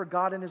desires for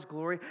God and His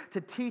glory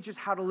to teach us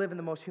how to live in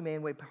the most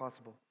humane way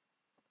possible.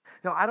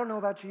 Now, I don't know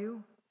about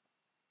you,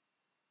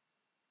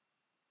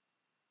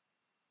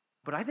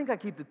 but I think I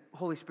keep the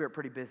Holy Spirit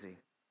pretty busy.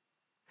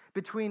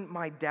 Between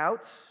my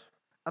doubts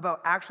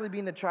about actually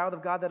being the child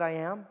of God that I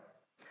am,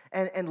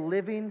 and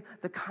living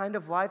the kind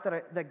of life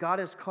that God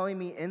is calling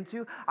me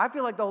into, I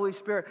feel like the Holy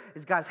Spirit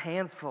is God's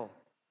hands full.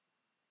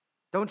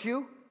 Don't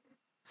you?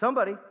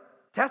 Somebody,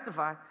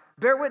 testify,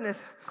 bear witness.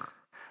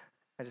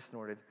 I just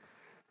snorted.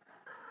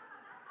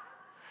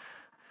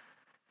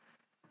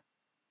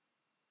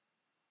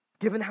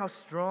 Given how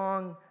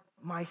strong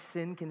my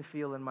sin can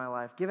feel in my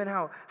life, given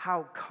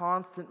how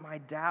constant my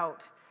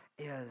doubt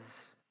is,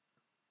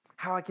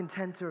 how I can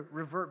tend to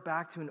revert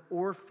back to an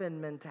orphan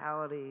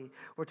mentality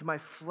or to my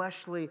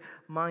fleshly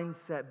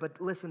mindset.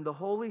 But listen, the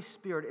Holy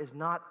Spirit is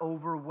not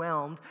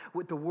overwhelmed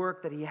with the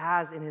work that He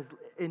has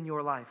in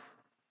your life.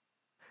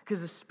 Because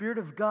the Spirit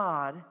of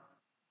God,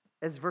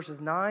 as verses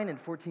 9 and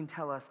 14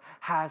 tell us,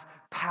 has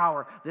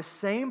power. The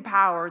same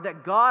power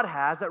that God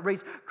has that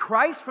raised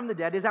Christ from the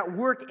dead is at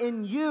work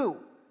in you.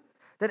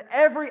 That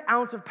every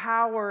ounce of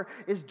power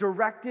is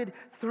directed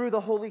through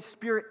the Holy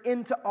Spirit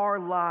into our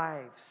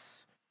lives.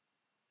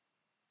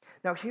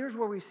 Now, here's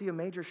where we see a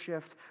major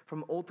shift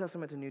from Old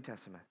Testament to New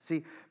Testament.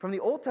 See, from the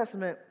Old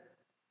Testament,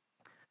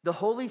 the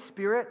Holy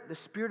Spirit, the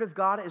Spirit of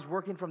God, is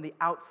working from the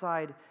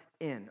outside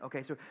in.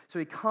 Okay, so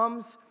he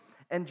comes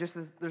and just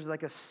there's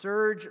like a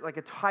surge, like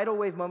a tidal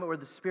wave moment where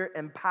the Spirit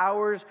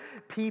empowers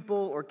people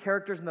or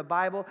characters in the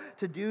Bible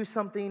to do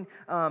something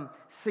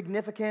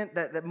significant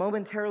that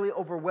momentarily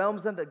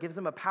overwhelms them, that gives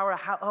them a power to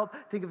help.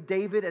 Think of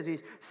David as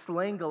he's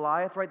slaying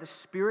Goliath, right? The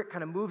Spirit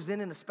kind of moves in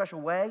a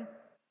special way.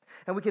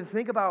 And we can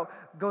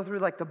go through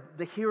like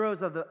the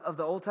heroes of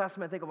the Old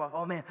Testament, think about,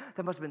 oh man,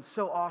 that must have been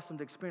so awesome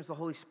to experience the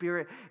Holy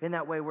Spirit in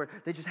that way where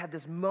they just had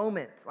this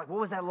moment. Like,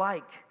 what was that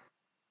like?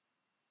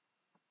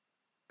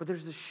 But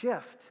there's this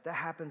shift that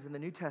happens in the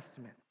New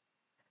Testament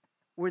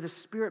where the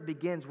Spirit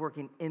begins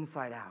working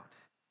inside out.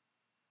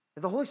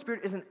 The Holy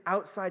Spirit isn't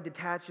outside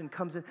detached and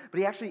comes in, but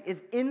he actually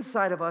is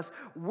inside of us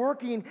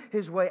working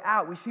his way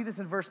out. We see this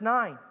in verse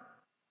 9.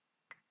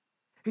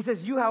 He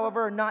says, you,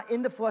 however, are not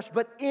in the flesh,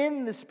 but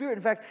in the Spirit.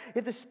 In fact,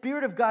 if the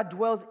Spirit of God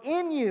dwells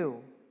in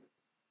you,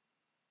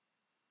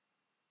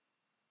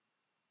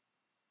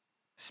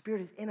 the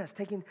Spirit is in us,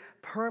 taking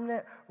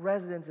permanent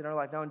residence in our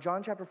life. Now, in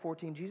John chapter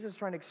 14, Jesus is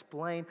trying to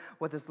explain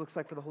what this looks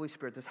like for the Holy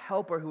Spirit, this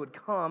helper who would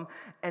come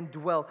and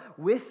dwell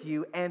with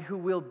you and who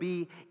will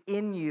be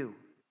in you.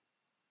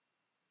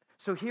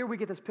 So here we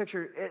get this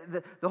picture.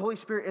 The Holy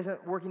Spirit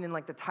isn't working in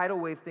like the tidal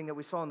wave thing that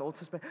we saw in the Old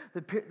Testament.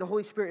 The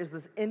Holy Spirit is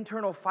this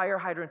internal fire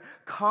hydrant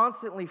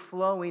constantly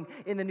flowing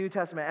in the New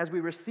Testament as we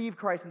receive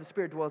Christ and the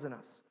Spirit dwells in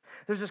us.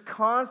 There's this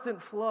constant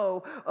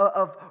flow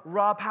of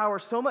raw power,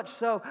 so much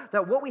so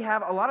that what we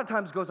have a lot of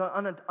times goes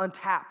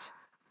untapped.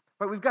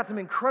 Right? We've got some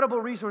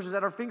incredible resources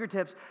at our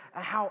fingertips,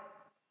 and how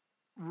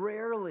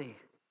rarely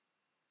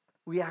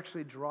we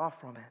actually draw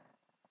from it.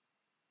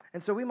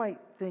 And so we might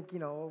think,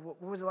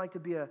 what was it like to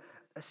be a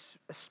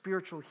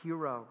spiritual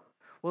hero?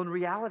 Well, in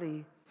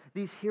reality,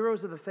 these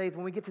heroes of the faith,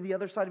 when we get to the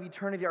other side of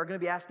eternity, are going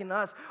to be asking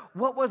us,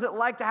 what was it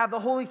like to have the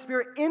Holy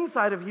Spirit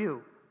inside of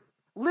you,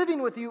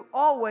 living with you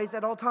always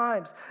at all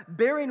times,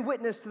 bearing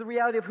witness to the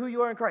reality of who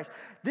you are in Christ?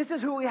 This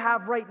is who we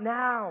have right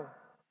now.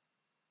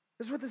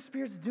 This is what the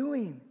Spirit's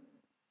doing.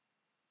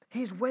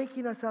 He's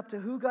waking us up to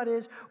who God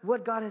is,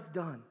 what God has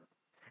done,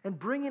 and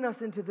bringing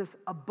us into this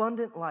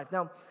abundant life.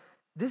 Now,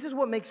 this is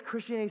what makes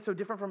Christianity so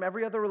different from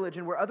every other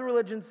religion, where other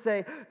religions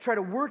say, try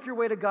to work your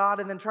way to God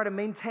and then try to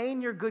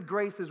maintain your good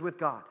graces with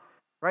God,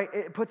 right?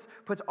 It puts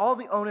all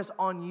the onus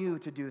on you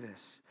to do this.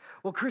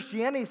 Well,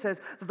 Christianity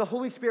says that the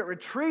Holy Spirit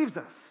retrieves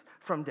us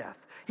from death.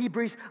 He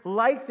breathes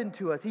life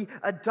into us. He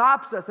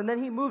adopts us, and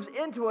then he moves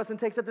into us and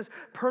takes up this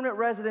permanent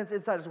residence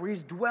inside us, where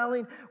he's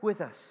dwelling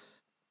with us.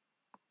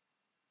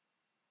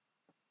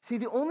 See,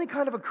 the only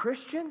kind of a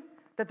Christian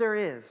that there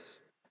is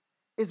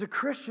a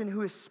Christian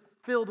who is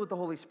filled with the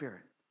Holy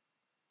Spirit.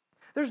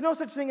 There's no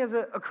such thing as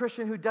a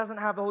Christian who doesn't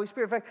have the Holy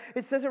Spirit. In fact,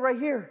 it says it right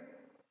here.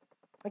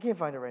 I can't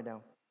find it right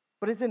now,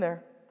 but it's in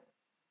there.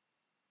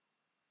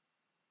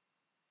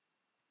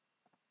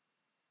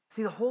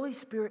 See, the Holy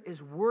Spirit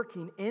is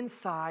working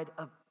inside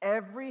of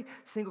every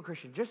single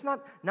Christian,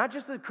 not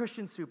just the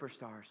Christian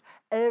superstars,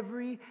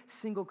 every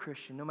single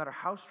Christian, no matter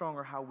how strong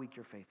or how weak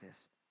your faith is.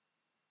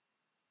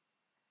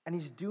 And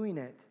he's doing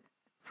it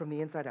from the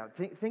inside out.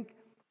 Think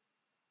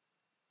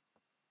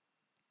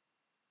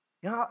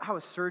you know how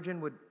a surgeon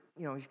would,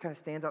 he kind of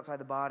stands outside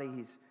the body,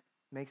 he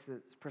makes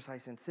the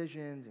precise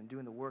incisions and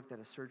doing the work that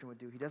a surgeon would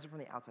do. He does it from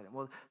the outside.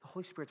 Well, the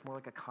Holy Spirit's more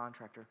like a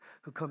contractor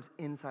who comes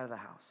inside of the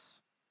house.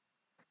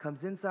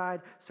 Comes inside,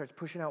 starts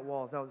pushing out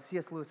walls. Now,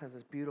 C.S. Lewis has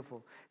this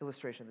beautiful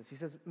illustration of this. He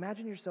says,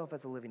 imagine yourself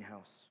as a living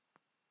house.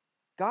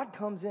 God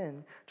comes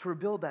in to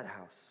rebuild that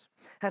house.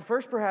 At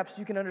first, perhaps,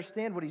 you can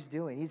understand what he's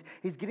doing.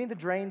 He's getting the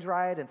drains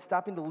right and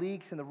stopping the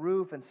leaks in the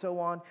roof and so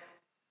on.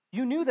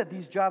 You knew that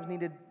these jobs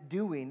needed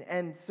doing,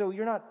 and so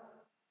you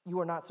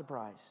are not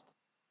surprised.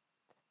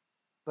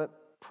 But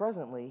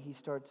presently, he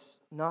starts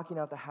knocking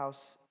out the house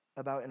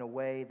about in a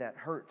way that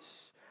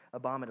hurts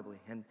abominably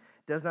and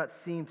does not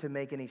seem to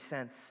make any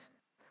sense.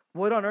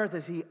 What on earth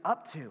is he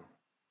up to?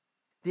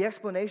 The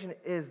explanation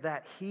is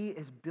that he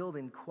is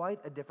building quite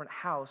a different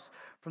house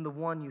from the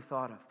one you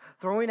thought of.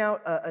 Throwing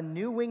out a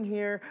new wing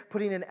here,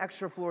 putting an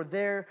extra floor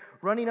there,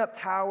 running up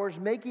towers,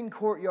 making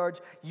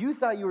courtyards. You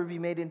thought you would be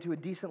made into a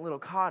decent little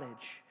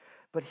cottage,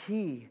 but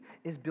he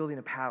is building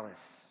a palace.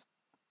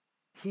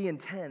 He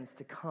intends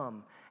to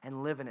come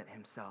and live in it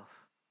himself.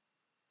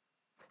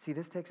 See,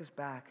 this takes us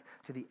back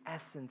to the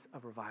essence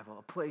of revival,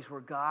 a place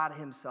where God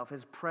himself,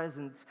 his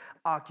presence,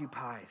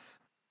 occupies.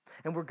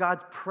 And where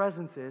God's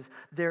presence is,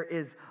 there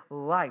is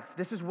life.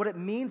 This is what it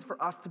means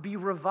for us to be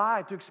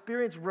revived, to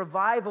experience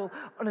revival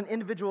on an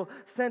individual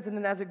sense, and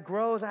then as it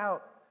grows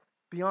out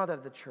beyond that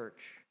of the church.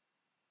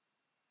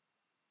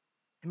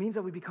 It means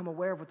that we become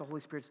aware of what the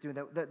Holy Spirit's doing,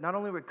 that not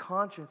only we're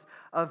conscious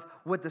of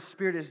what the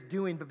Spirit is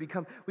doing, but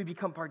we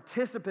become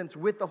participants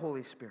with the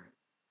Holy Spirit.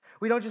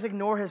 We don't just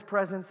ignore his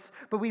presence,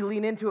 but we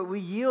lean into it,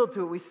 we yield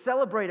to it, we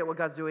celebrate at what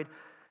God's doing.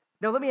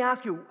 Now, let me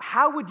ask you,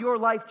 how would your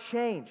life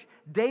change?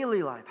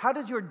 Daily life. How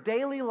does your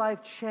daily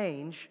life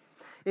change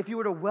if you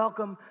were to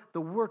welcome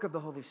the work of the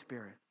Holy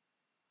Spirit?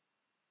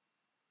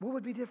 What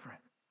would be different?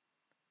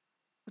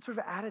 What sort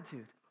of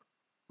attitude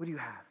would you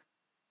have?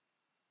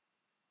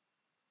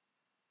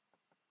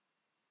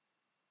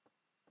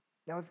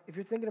 Now, if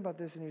you're thinking about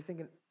this and you're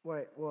thinking,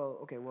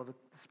 the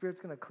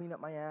Spirit's going to clean up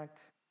my act,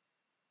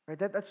 right?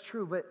 That's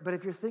true, but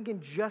if you're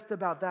thinking just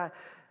about that,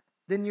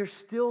 then you're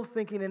still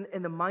thinking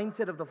in the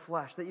mindset of the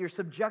flesh, that you're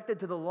subjected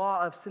to the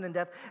law of sin and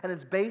death, and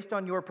it's based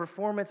on your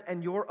performance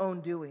and your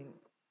own doing.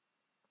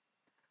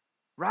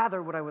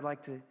 Rather, what I would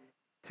like to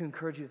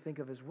encourage you to think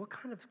of is what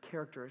kind of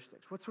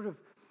characteristics, what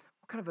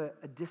kind of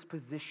a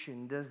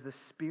disposition does the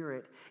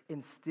Spirit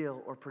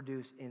instill or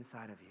produce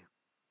inside of you?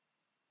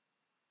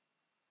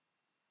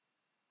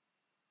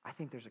 I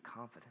think there's a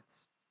confidence.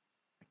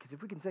 Because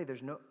if we can say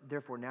there's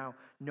therefore now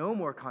no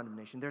more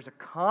condemnation, there's a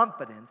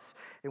confidence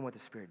in what the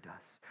Spirit does,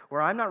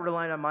 where I'm not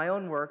relying on my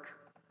own work,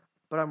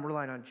 but I'm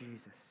relying on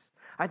Jesus.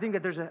 I think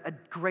that there's a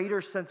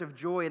greater sense of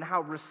joy in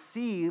how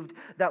received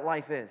that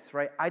life is,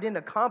 right? I didn't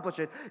accomplish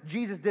it.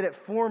 Jesus did it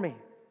for me.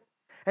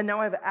 And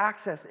now I have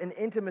access and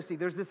intimacy.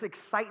 There's this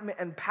excitement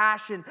and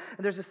passion,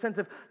 and there's a sense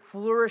of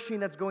flourishing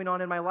that's going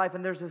on in my life,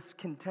 and there's this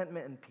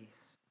contentment and peace.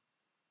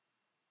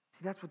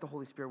 See, that's what the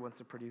Holy Spirit wants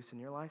to produce in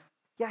your life.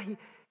 Yeah,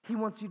 He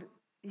wants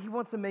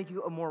to make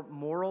you a more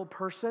moral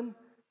person,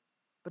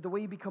 but the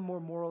way you become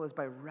more moral is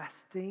by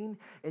resting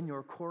in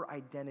your core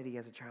identity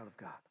as a child of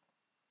God.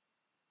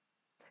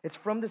 It's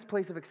from this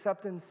place of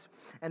acceptance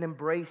and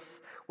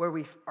embrace where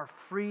we are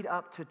freed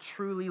up to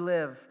truly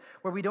live,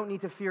 where we don't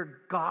need to fear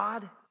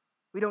God,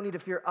 we don't need to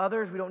fear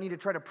others, we don't need to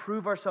try to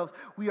prove ourselves.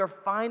 We are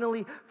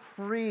finally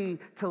free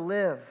to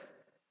live.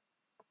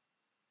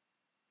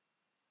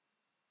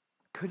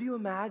 Could you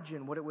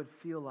imagine what it would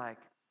feel like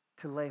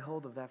to lay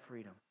hold of that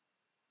freedom?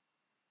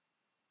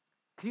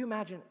 Could you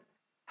imagine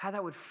how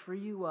that would free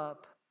you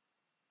up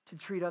to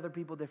treat other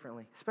people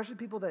differently, especially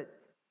people that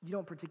you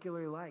don't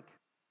particularly like?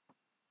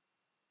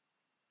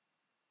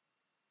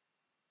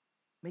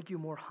 Make you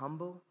more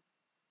humble.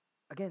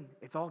 Again,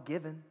 it's all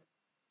given.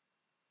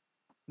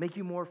 Make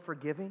you more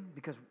forgiving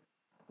because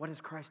what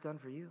has Christ done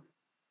for you?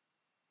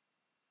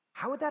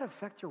 How would that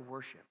affect your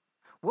worship?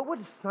 What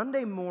would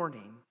Sunday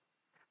morning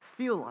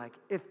feel like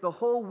if the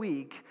whole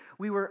week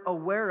we were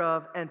aware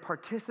of and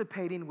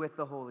participating with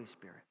the Holy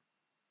Spirit?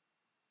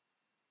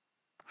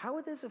 How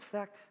would this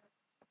affect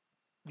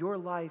your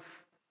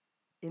life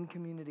in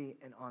community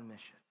and on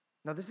mission?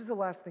 Now, this is the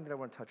last thing that I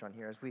want to touch on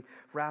here as we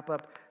wrap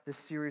up this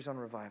series on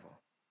revival.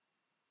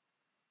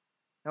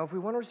 Now, if we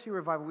want to see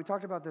revival, we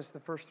talked about this the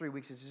first 3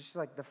 weeks. It's just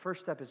like the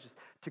first step is just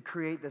to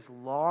create this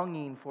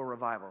longing for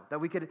revival, that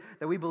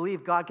we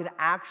believe God can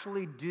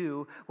actually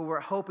do what we're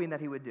hoping that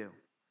He would do.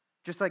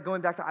 Just like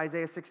going back to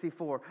Isaiah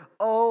 64,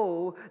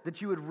 oh, that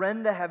you would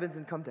rend the heavens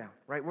and come down,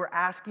 right? We're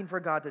asking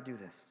for God to do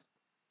this.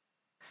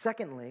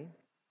 Secondly,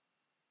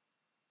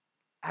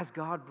 as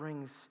God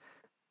brings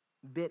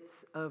bits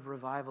of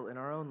revival in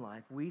our own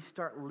life, we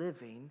start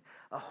living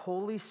a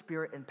Holy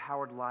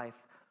Spirit-empowered life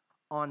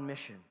on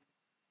mission.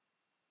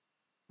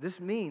 This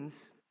means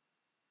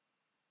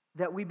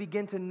that we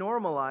begin to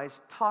normalize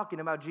talking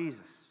about Jesus.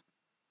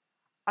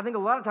 I think a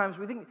lot of times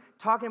we think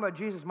talking about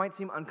Jesus might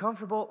seem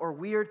uncomfortable or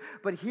weird,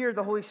 but here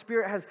the Holy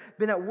Spirit has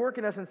been at work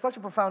in us in such a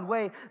profound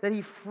way that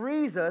He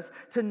frees us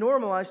to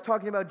normalize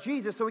talking about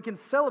Jesus so we can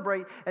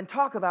celebrate and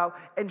talk about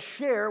and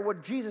share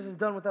what Jesus has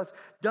done with us,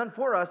 done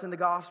for us in the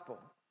gospel.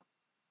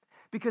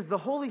 Because the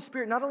Holy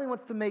Spirit not only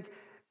wants to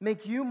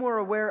make you more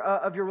aware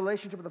of your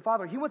relationship with the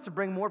Father, He wants to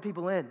bring more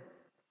people in.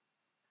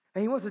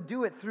 And He wants to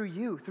do it through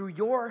you, through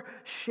your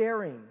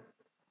sharing.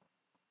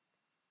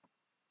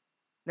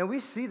 Now,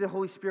 we see the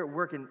Holy Spirit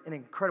work in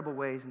incredible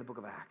ways in the book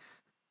of Acts.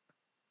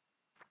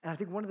 And I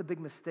think one of the big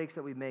mistakes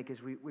that we make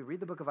is we read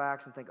the book of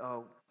Acts and think,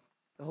 oh,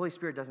 the Holy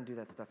Spirit doesn't do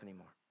that stuff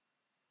anymore.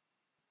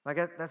 Like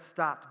that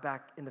stopped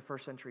back in the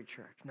first century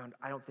church. No,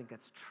 I don't think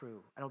that's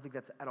true. I don't think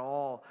that's at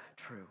all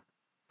true.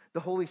 The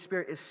Holy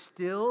Spirit is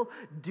still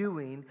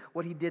doing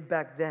what He did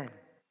back then.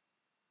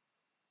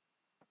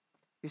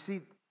 You see,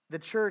 the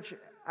church,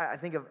 I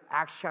think of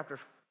Acts chapter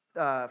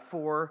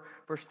 4,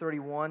 verse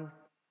 31.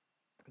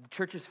 The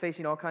church is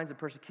facing all kinds of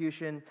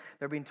persecution.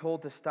 They're being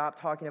told to stop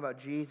talking about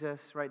Jesus,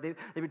 right? They've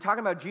been talking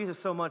about Jesus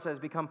so much that it's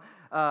become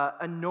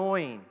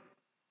annoying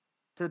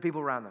to the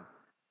people around them.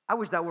 I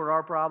wish that were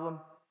our problem,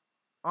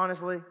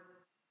 honestly,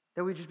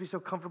 that we'd just be so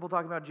comfortable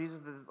talking about Jesus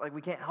that it's like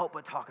we can't help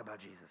but talk about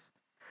Jesus.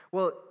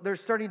 Well, they're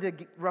starting to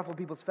ruffle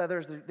people's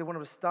feathers. They want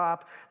them to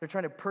stop. They're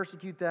trying to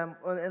persecute them.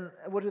 And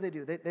what do?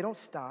 They don't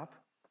stop.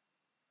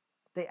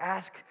 They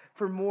ask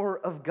for more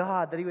of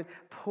God, that He would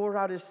pour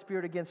out His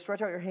Spirit again.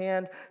 Stretch out your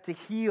hand to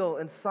heal,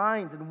 and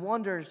signs and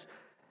wonders.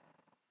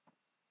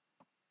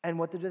 And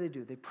what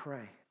do? They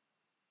pray.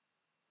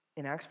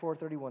 In Acts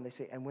 4:31, they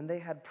say, and when they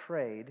had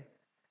prayed,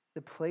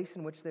 the place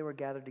in which they were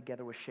gathered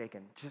together was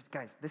shaken. Just,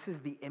 guys, this is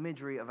the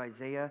imagery of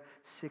Isaiah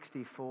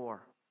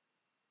 64.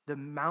 The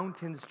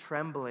mountains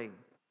trembling.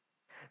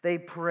 They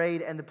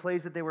prayed, and the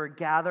place that they were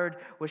gathered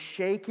was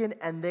shaken,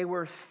 and they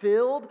were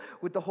filled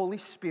with the Holy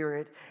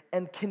Spirit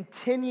and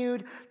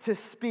continued to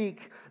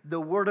speak the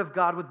word of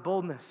God with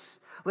boldness.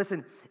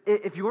 Listen,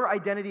 if your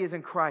identity is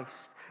in Christ,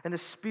 and the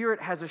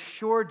Spirit has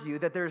assured you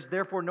that there's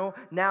therefore no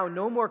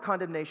more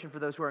condemnation for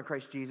those who are in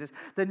Christ Jesus,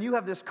 then you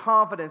have this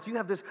confidence, you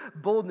have this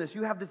boldness,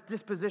 you have this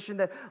disposition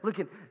that, look,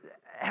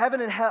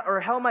 heaven and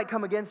hell might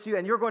come against you,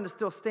 and you're going to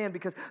still stand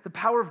because the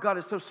power of God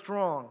is so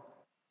strong.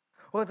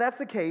 Well, if that's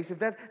the case, if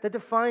that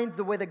defines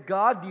the way that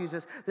God views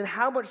us, then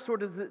how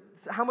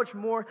much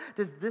more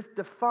does this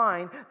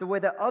define the way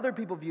that other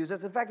people view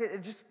us? In fact,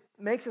 it just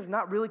makes us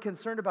not really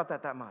concerned about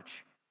that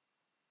much.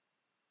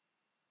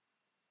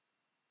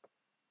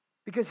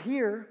 Because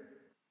here,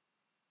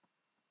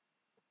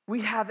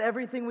 we have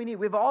everything we need.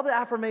 We have all the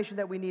affirmation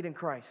that we need in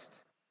Christ.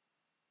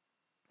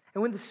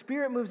 And when the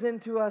Spirit moves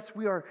into us,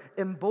 we are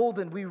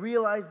emboldened. We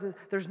realize that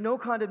there's no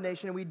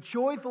condemnation, and we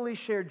joyfully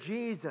share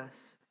Jesus.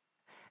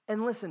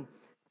 And listen,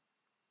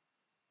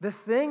 the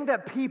thing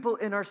that people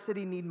in our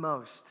city need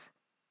most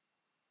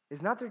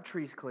is not their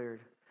trees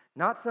cleared,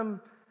 not some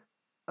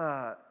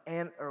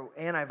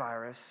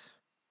antivirus.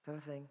 Is that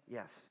a thing?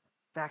 Yes.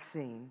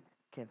 Vaccine.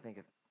 Can't think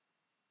of it.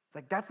 It's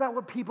like, that's not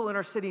what people in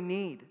our city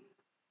need.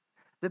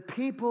 The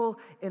people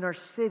in our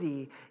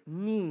city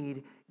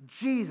need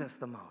Jesus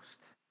the most.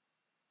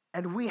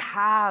 And we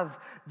have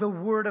the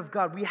Word of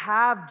God. We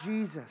have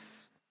Jesus.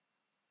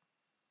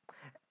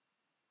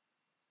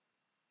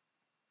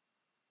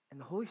 And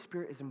the Holy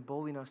Spirit is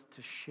emboldening us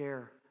to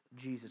share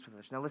Jesus with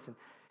others. Now listen,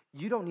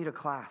 you don't need a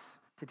class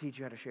to teach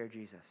you how to share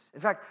Jesus. In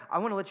fact, I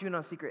want to let you in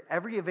on a secret.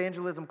 Every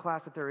evangelism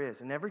class that there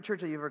is, and every church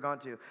that you've ever gone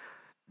to,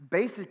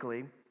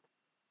 basically,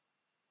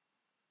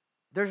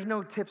 there's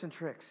no tips and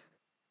tricks.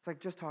 It's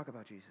like, just talk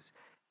about Jesus.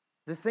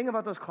 The thing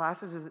about those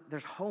classes is that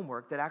there's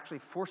homework that actually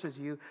forces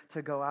you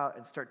to go out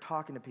and start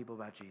talking to people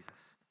about Jesus.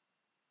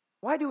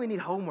 Why do we need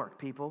homework,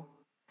 people?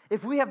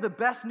 If we have the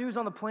best news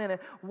on the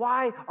planet,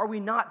 why are we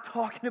not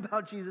talking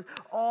about Jesus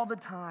all the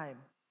time?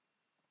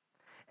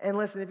 And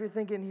listen, if you're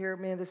thinking here,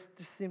 man, this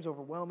just seems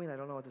overwhelming, I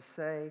don't know what to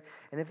say.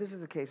 And if this is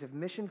the case, if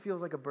mission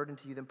feels like a burden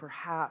to you, then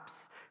perhaps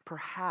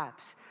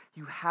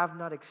you have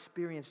not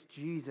experienced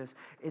Jesus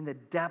in the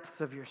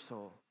depths of your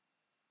soul.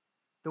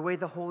 The way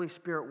the Holy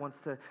Spirit wants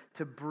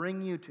to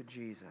bring you to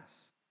Jesus.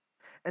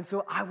 And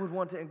so I would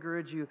want to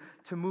encourage you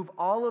to move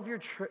all of your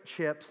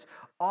chips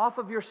off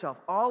of yourself,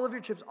 all of your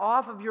chips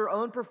off of your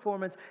own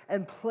performance,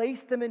 and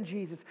place them in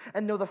Jesus,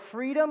 and know the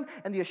freedom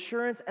and the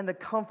assurance and the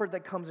comfort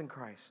that comes in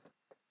Christ.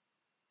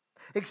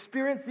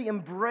 Experience the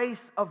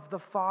embrace of the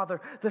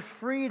Father, the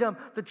freedom,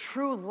 the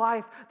true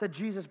life that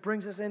Jesus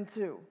brings us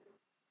into.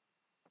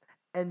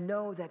 And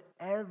know that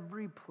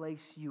every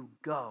place you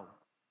go,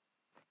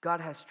 God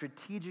has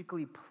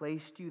strategically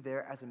placed you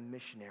there as a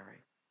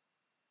missionary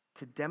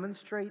to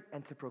demonstrate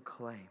and to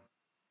proclaim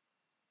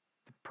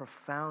the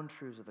profound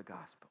truths of the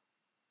gospel.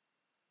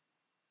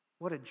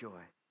 What a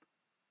joy.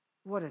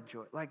 What a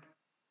joy. Like,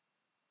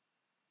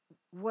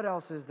 what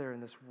else is there in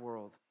this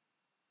world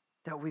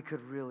that we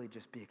could really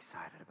just be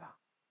excited about?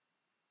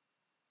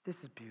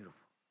 This is beautiful.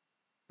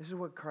 This is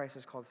what Christ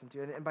has called us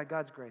into. And by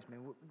God's grace, man,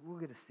 we'll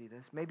get to see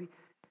this. Maybe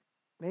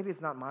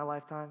it's not in my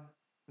lifetime.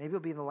 Maybe it'll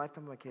be in the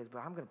lifetime of my kids, but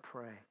I'm going to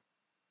pray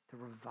the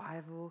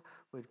revival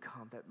would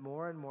come, that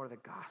more and more the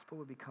gospel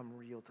would become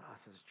real to us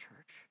as a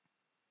church.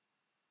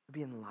 We'd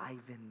be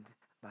enlivened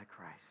by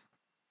Christ.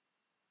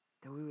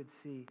 That we would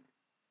see,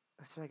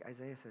 it's like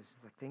Isaiah says,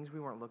 it's like things we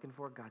weren't looking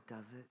for, God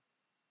does it.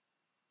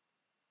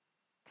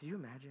 Could you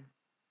imagine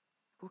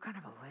what kind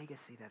of a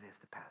legacy that is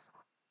to pass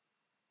on?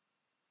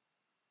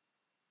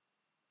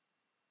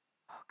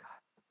 Oh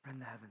God,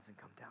 rend the heavens and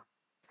come down.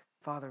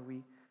 Father,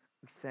 we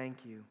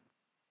thank you.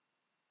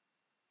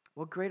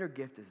 What greater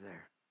gift is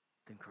there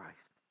than Christ?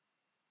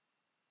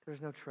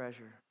 There's no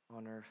treasure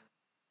on earth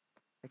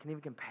that can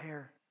even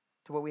compare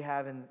to what we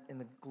have in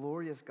the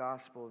glorious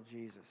gospel of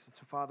Jesus. And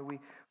so, Father, we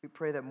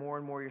pray that more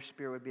and more your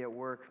Spirit would be at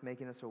work,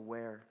 making us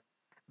aware,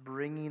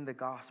 bringing the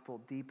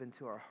gospel deep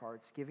into our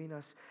hearts, giving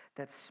us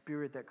that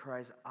spirit that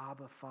cries,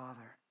 Abba,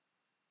 Father,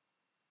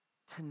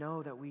 to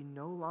know that we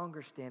no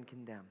longer stand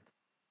condemned,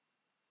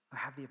 but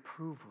have the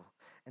approval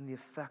and the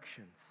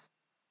affections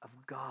of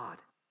God.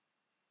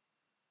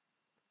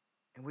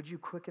 And would you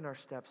quicken our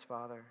steps,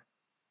 Father?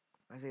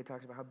 Isaiah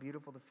talks about how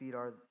beautiful the feet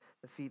are,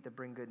 the feet that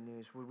bring good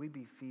news. Would we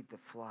be feet that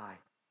fly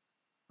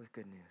with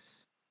good news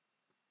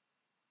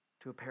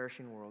to a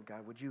perishing world,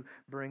 God? Would you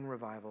bring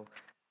revival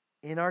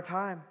in our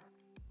time?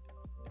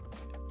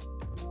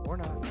 Or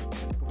not,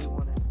 but we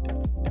want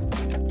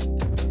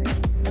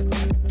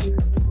it.